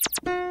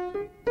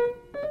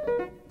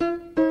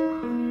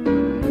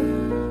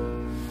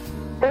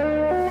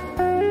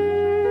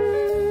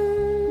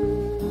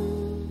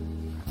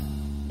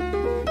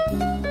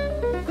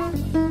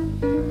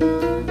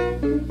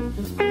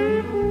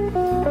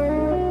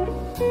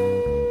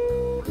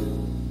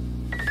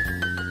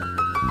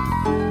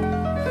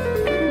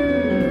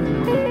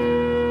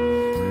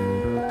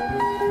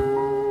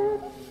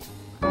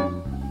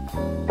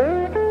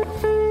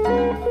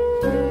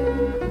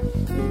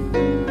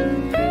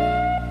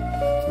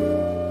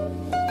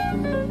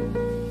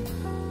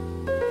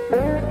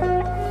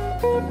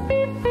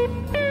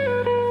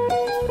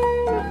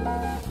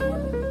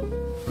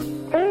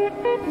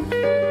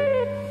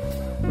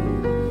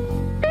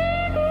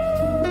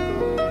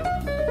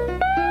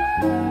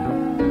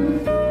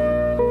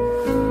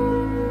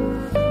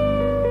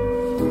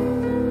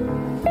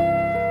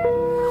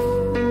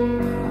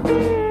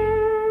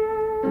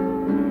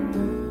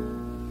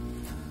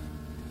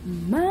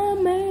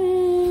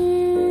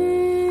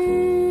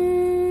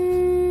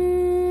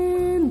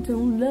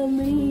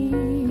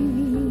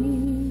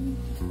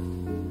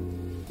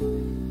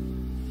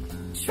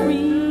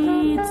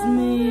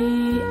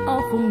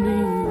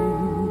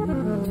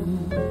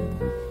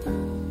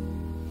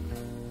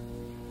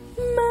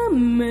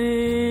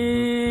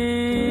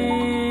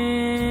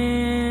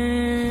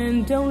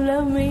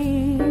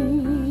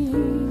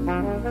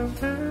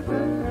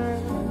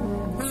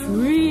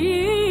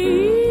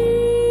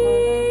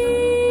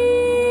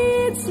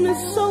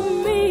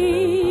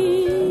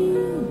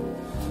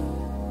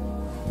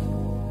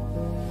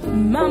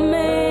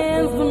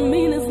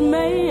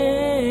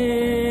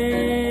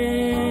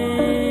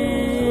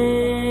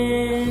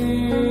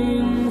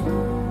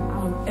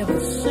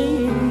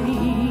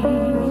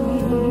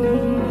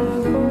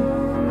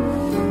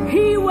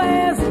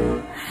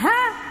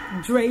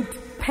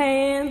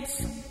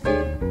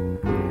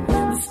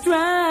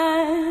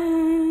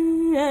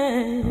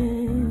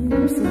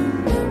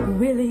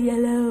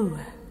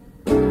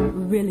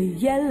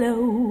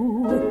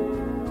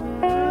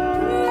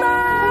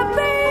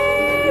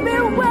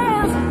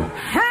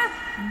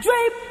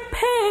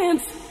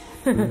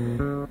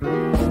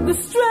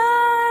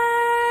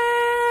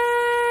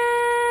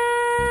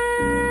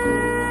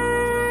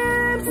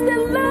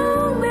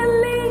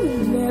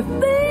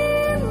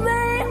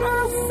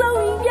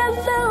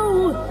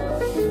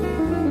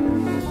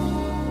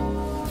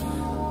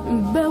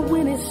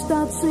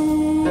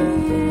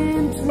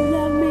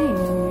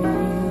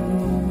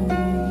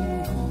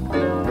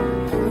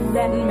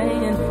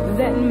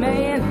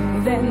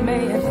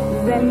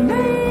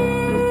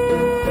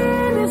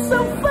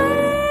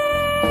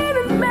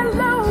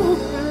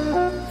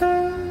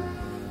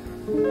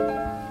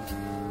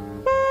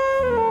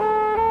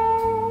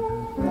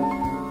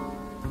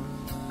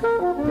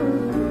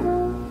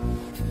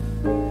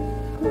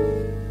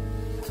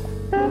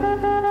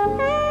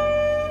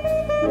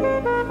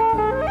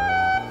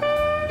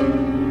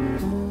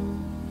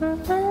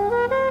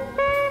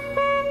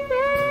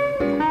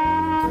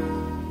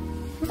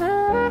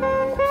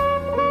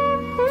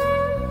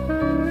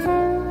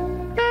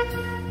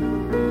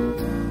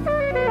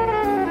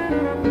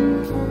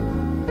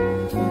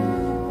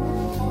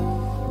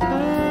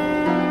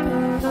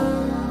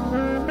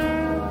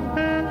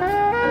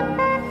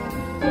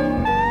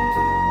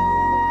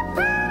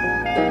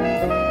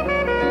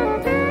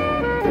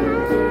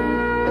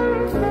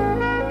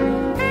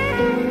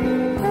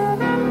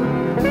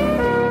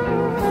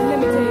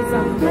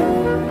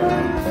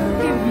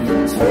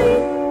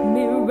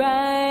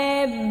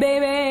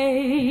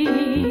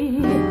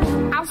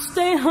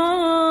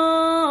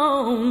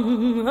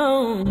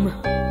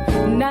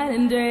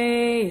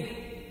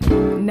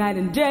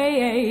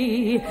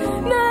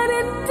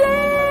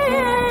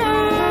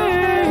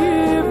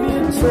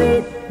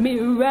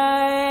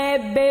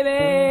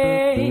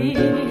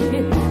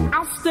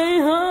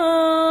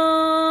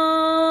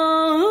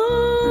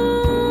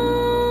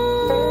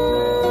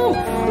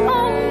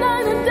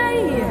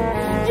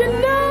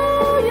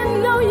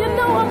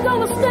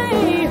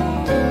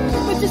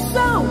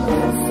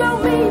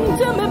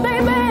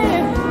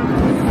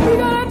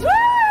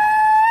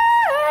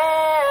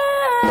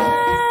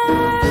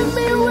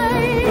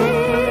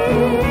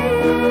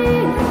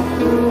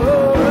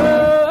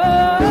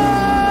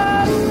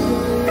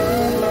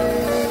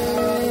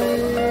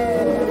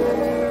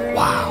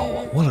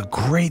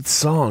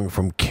 Song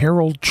from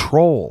Carole,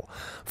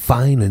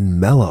 Fine and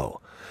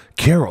Mellow.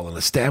 Carole, an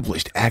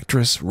established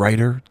actress,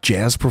 writer,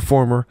 jazz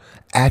performer,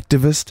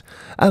 activist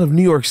out of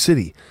New York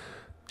City.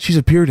 She's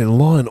appeared in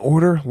Law and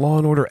Order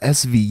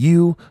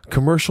SVU,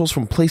 commercials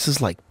from places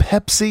like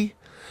Pepsi.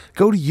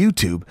 go to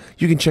YouTube.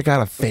 You can check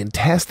out a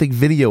fantastic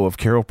video of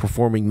Carole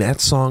performing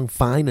that song,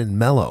 Fine and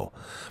Mellow,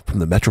 from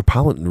the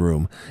Metropolitan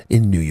Room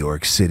in New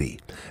York City.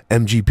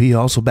 MGP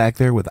also back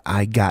there with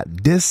I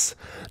Got Dis.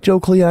 Joe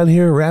Cleon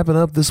here, wrapping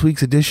up this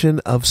week's edition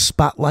of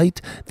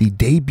Spotlight, the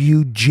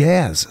debut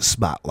Jazz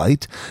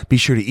Spotlight. Be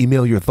sure to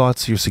email your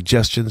thoughts, your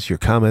suggestions, your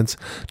comments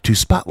to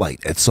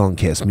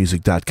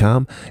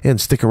spotlight@songcastmusic.com, and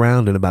stick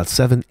around in about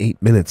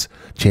 7-8 minutes.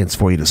 Chance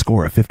for you to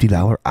score a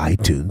 $50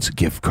 iTunes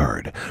gift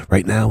card.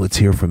 Right now, let's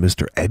hear from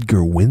Mr.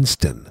 Edgar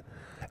Winston.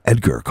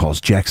 Edgar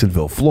calls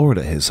Jacksonville,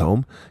 Florida his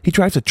home. He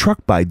drives a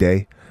truck by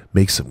day,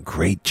 makes some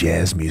great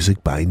jazz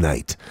music by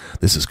night.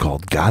 This is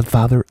called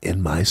Godfather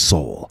in My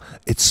Soul.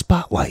 It's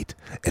Spotlight,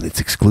 and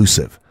it's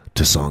exclusive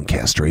to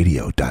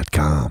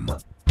songcastradio.com.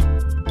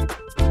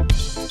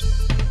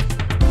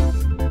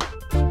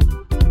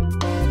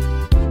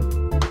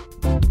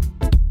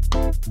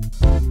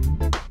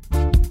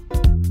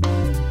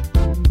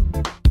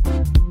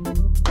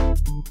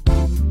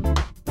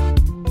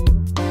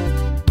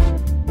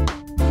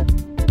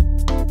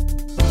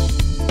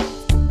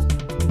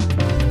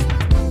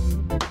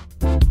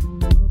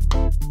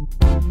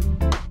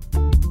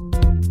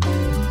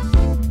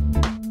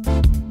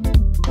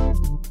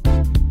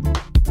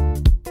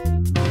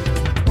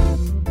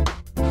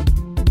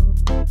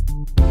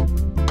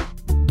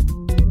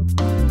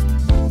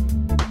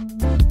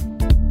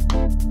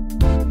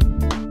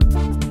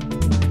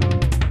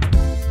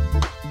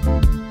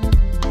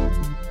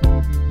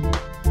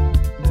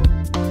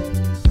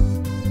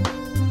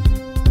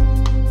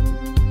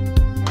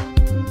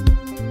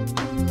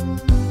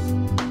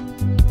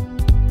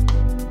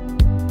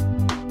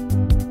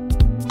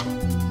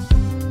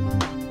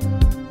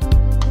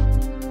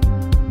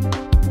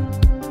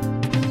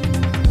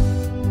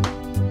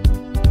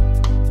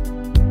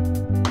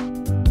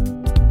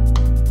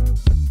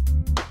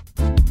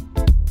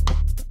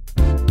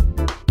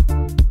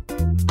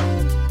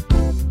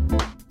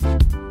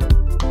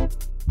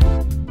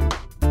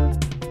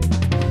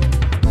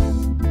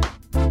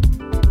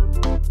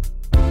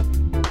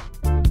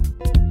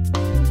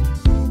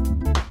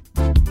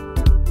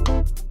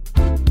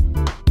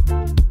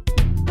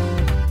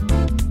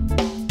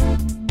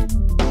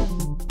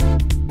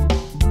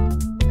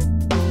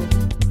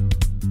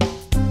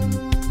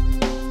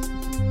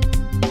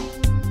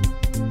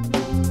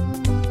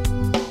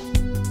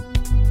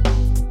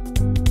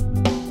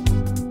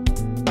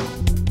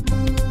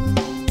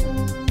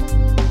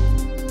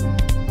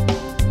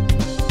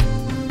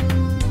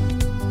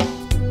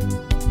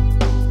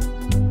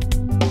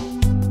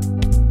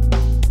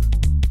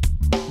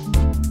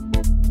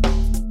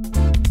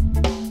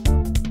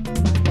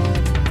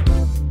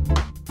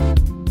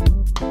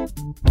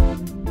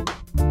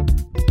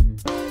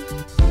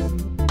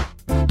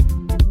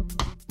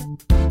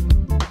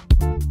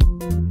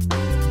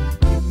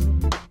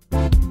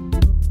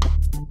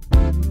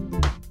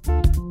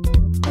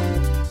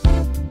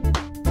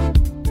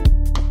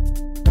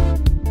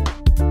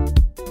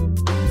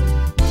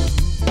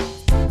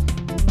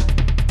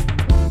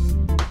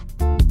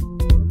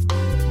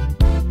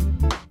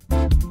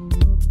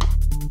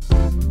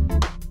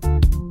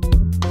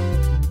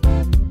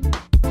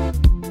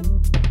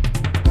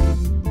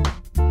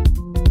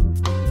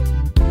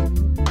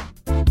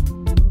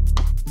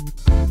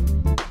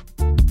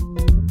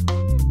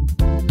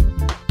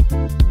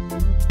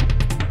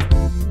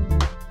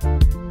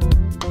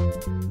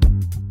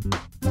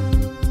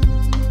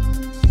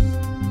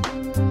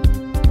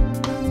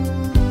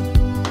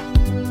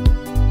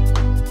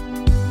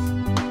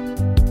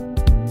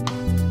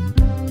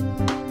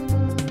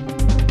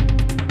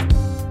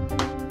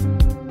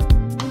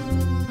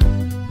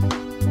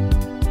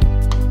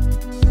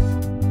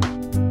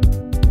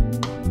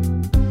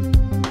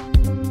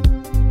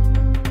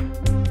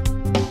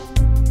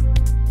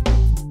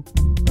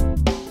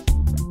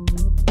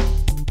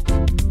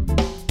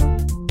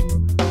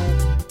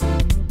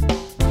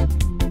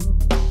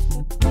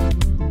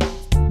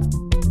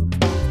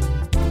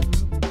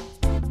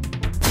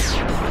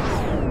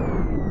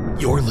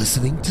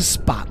 Listening to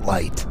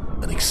Spotlight,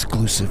 an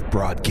exclusive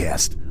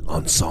broadcast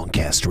on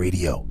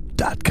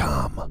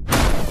songcastradio.com.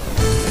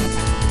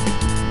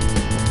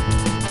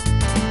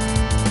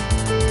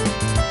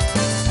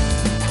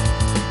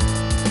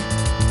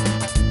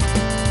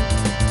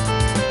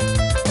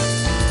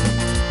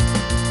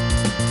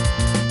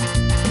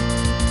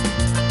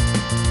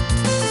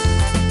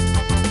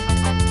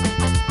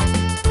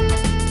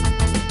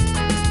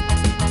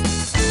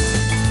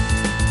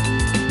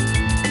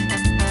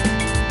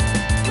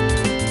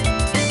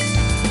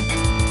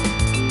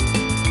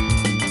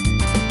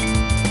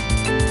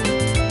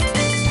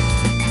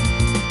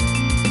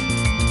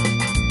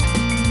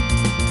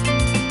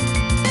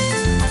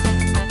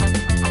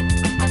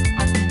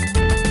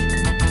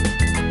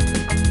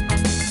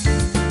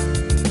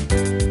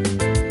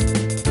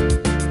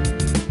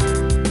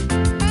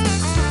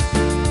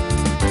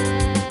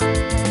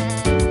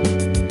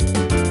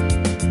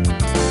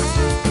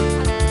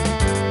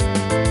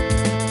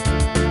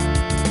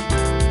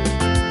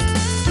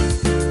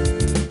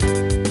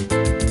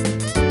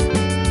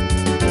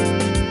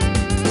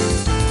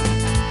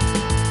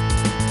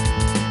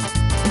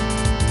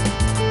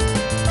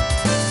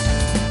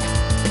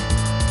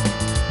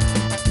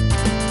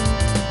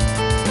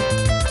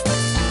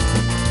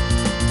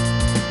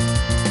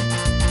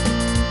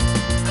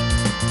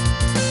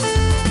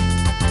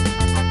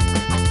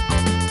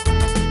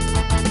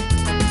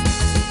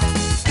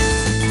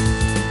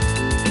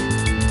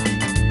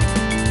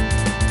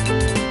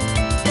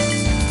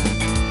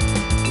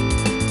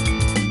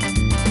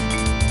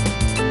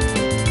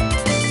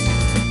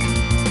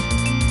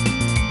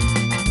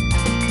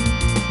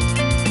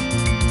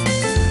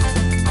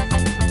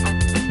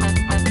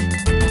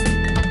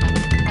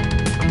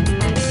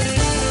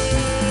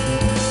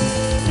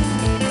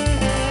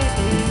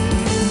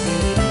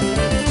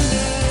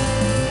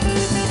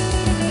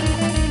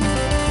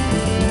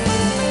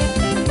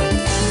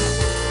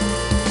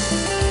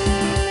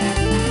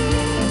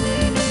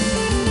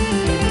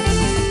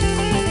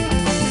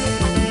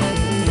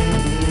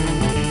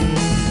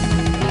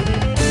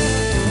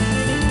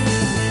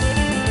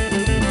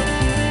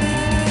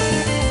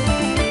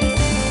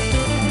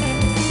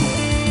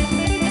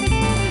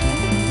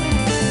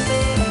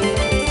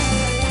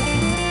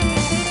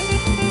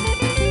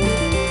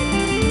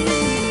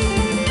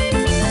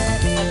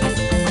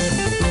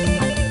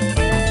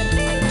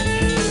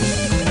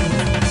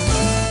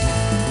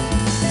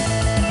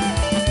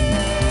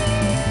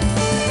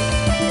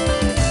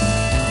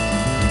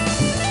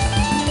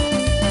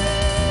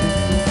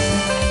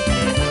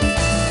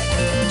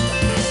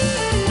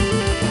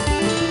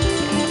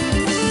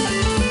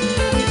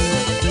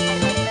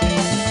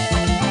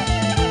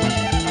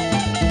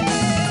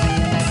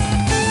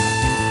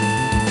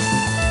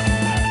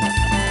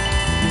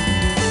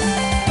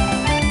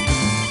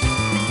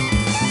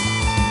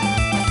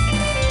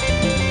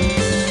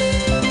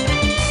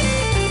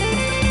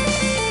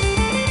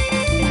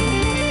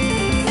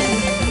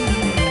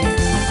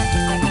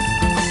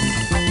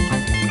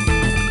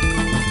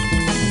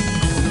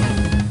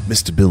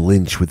 Mr. Bill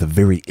Lynch with a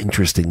very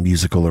interesting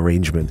musical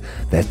arrangement,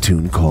 that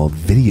tune called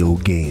Video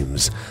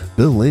Games.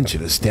 Bill Lynch,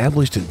 an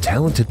established and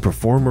talented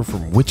performer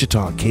from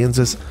Wichita,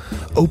 Kansas,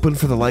 opened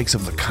for the likes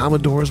of the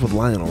Commodores with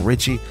Lionel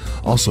Richie,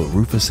 also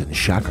Rufus and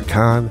Shaka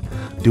Khan,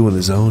 doing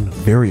his own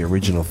very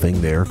original thing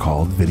there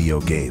called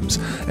Video Games.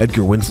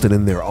 Edgar Winston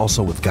in there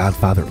also with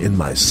Godfather in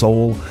My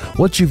Soul.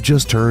 What you've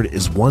just heard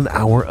is 1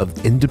 hour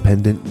of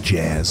independent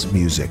jazz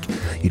music.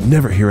 You'd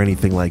never hear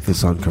anything like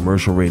this on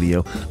commercial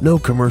radio. No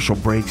commercial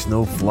breaks,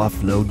 no fluff,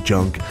 no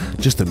junk.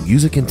 Just a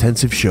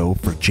music-intensive show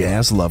for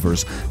jazz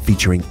lovers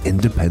featuring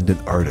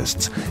independent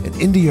artists. And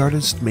indie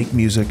artists make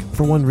music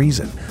for one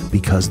reason,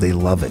 because they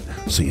love it.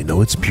 So you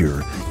know it's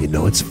pure, you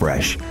know it's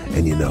fresh,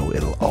 and you know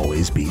it'll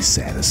always be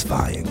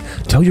satisfying.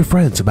 Tell your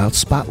friends about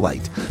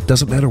Spotlight.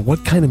 Doesn't matter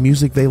what kind of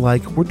music they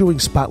like, we're doing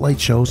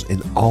Spotlight shows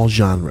in all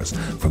genres,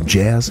 from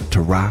jazz to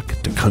rock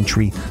to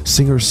country,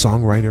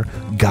 singer-songwriter,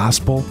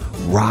 gospel,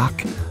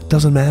 rock.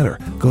 Doesn't matter.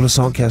 Go to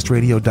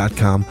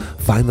songcastradio.com,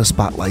 find the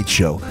Spotlight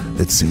show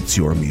that suits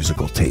your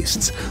musical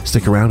tastes.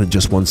 Stick around in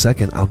just 1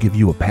 second. I'll give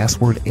you a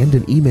password and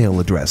an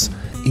email address.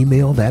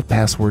 Email that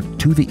password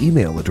to the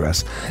email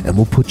address, and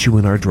we'll put you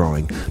in our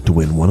drawing to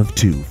win one of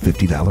two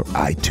 $50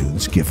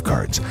 iTunes gift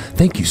cards.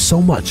 Thank you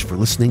so much for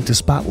listening to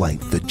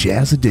Spotlight, the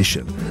Jazz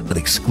Edition, an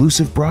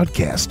exclusive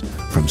broadcast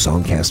from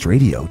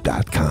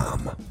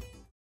songcastradio.com.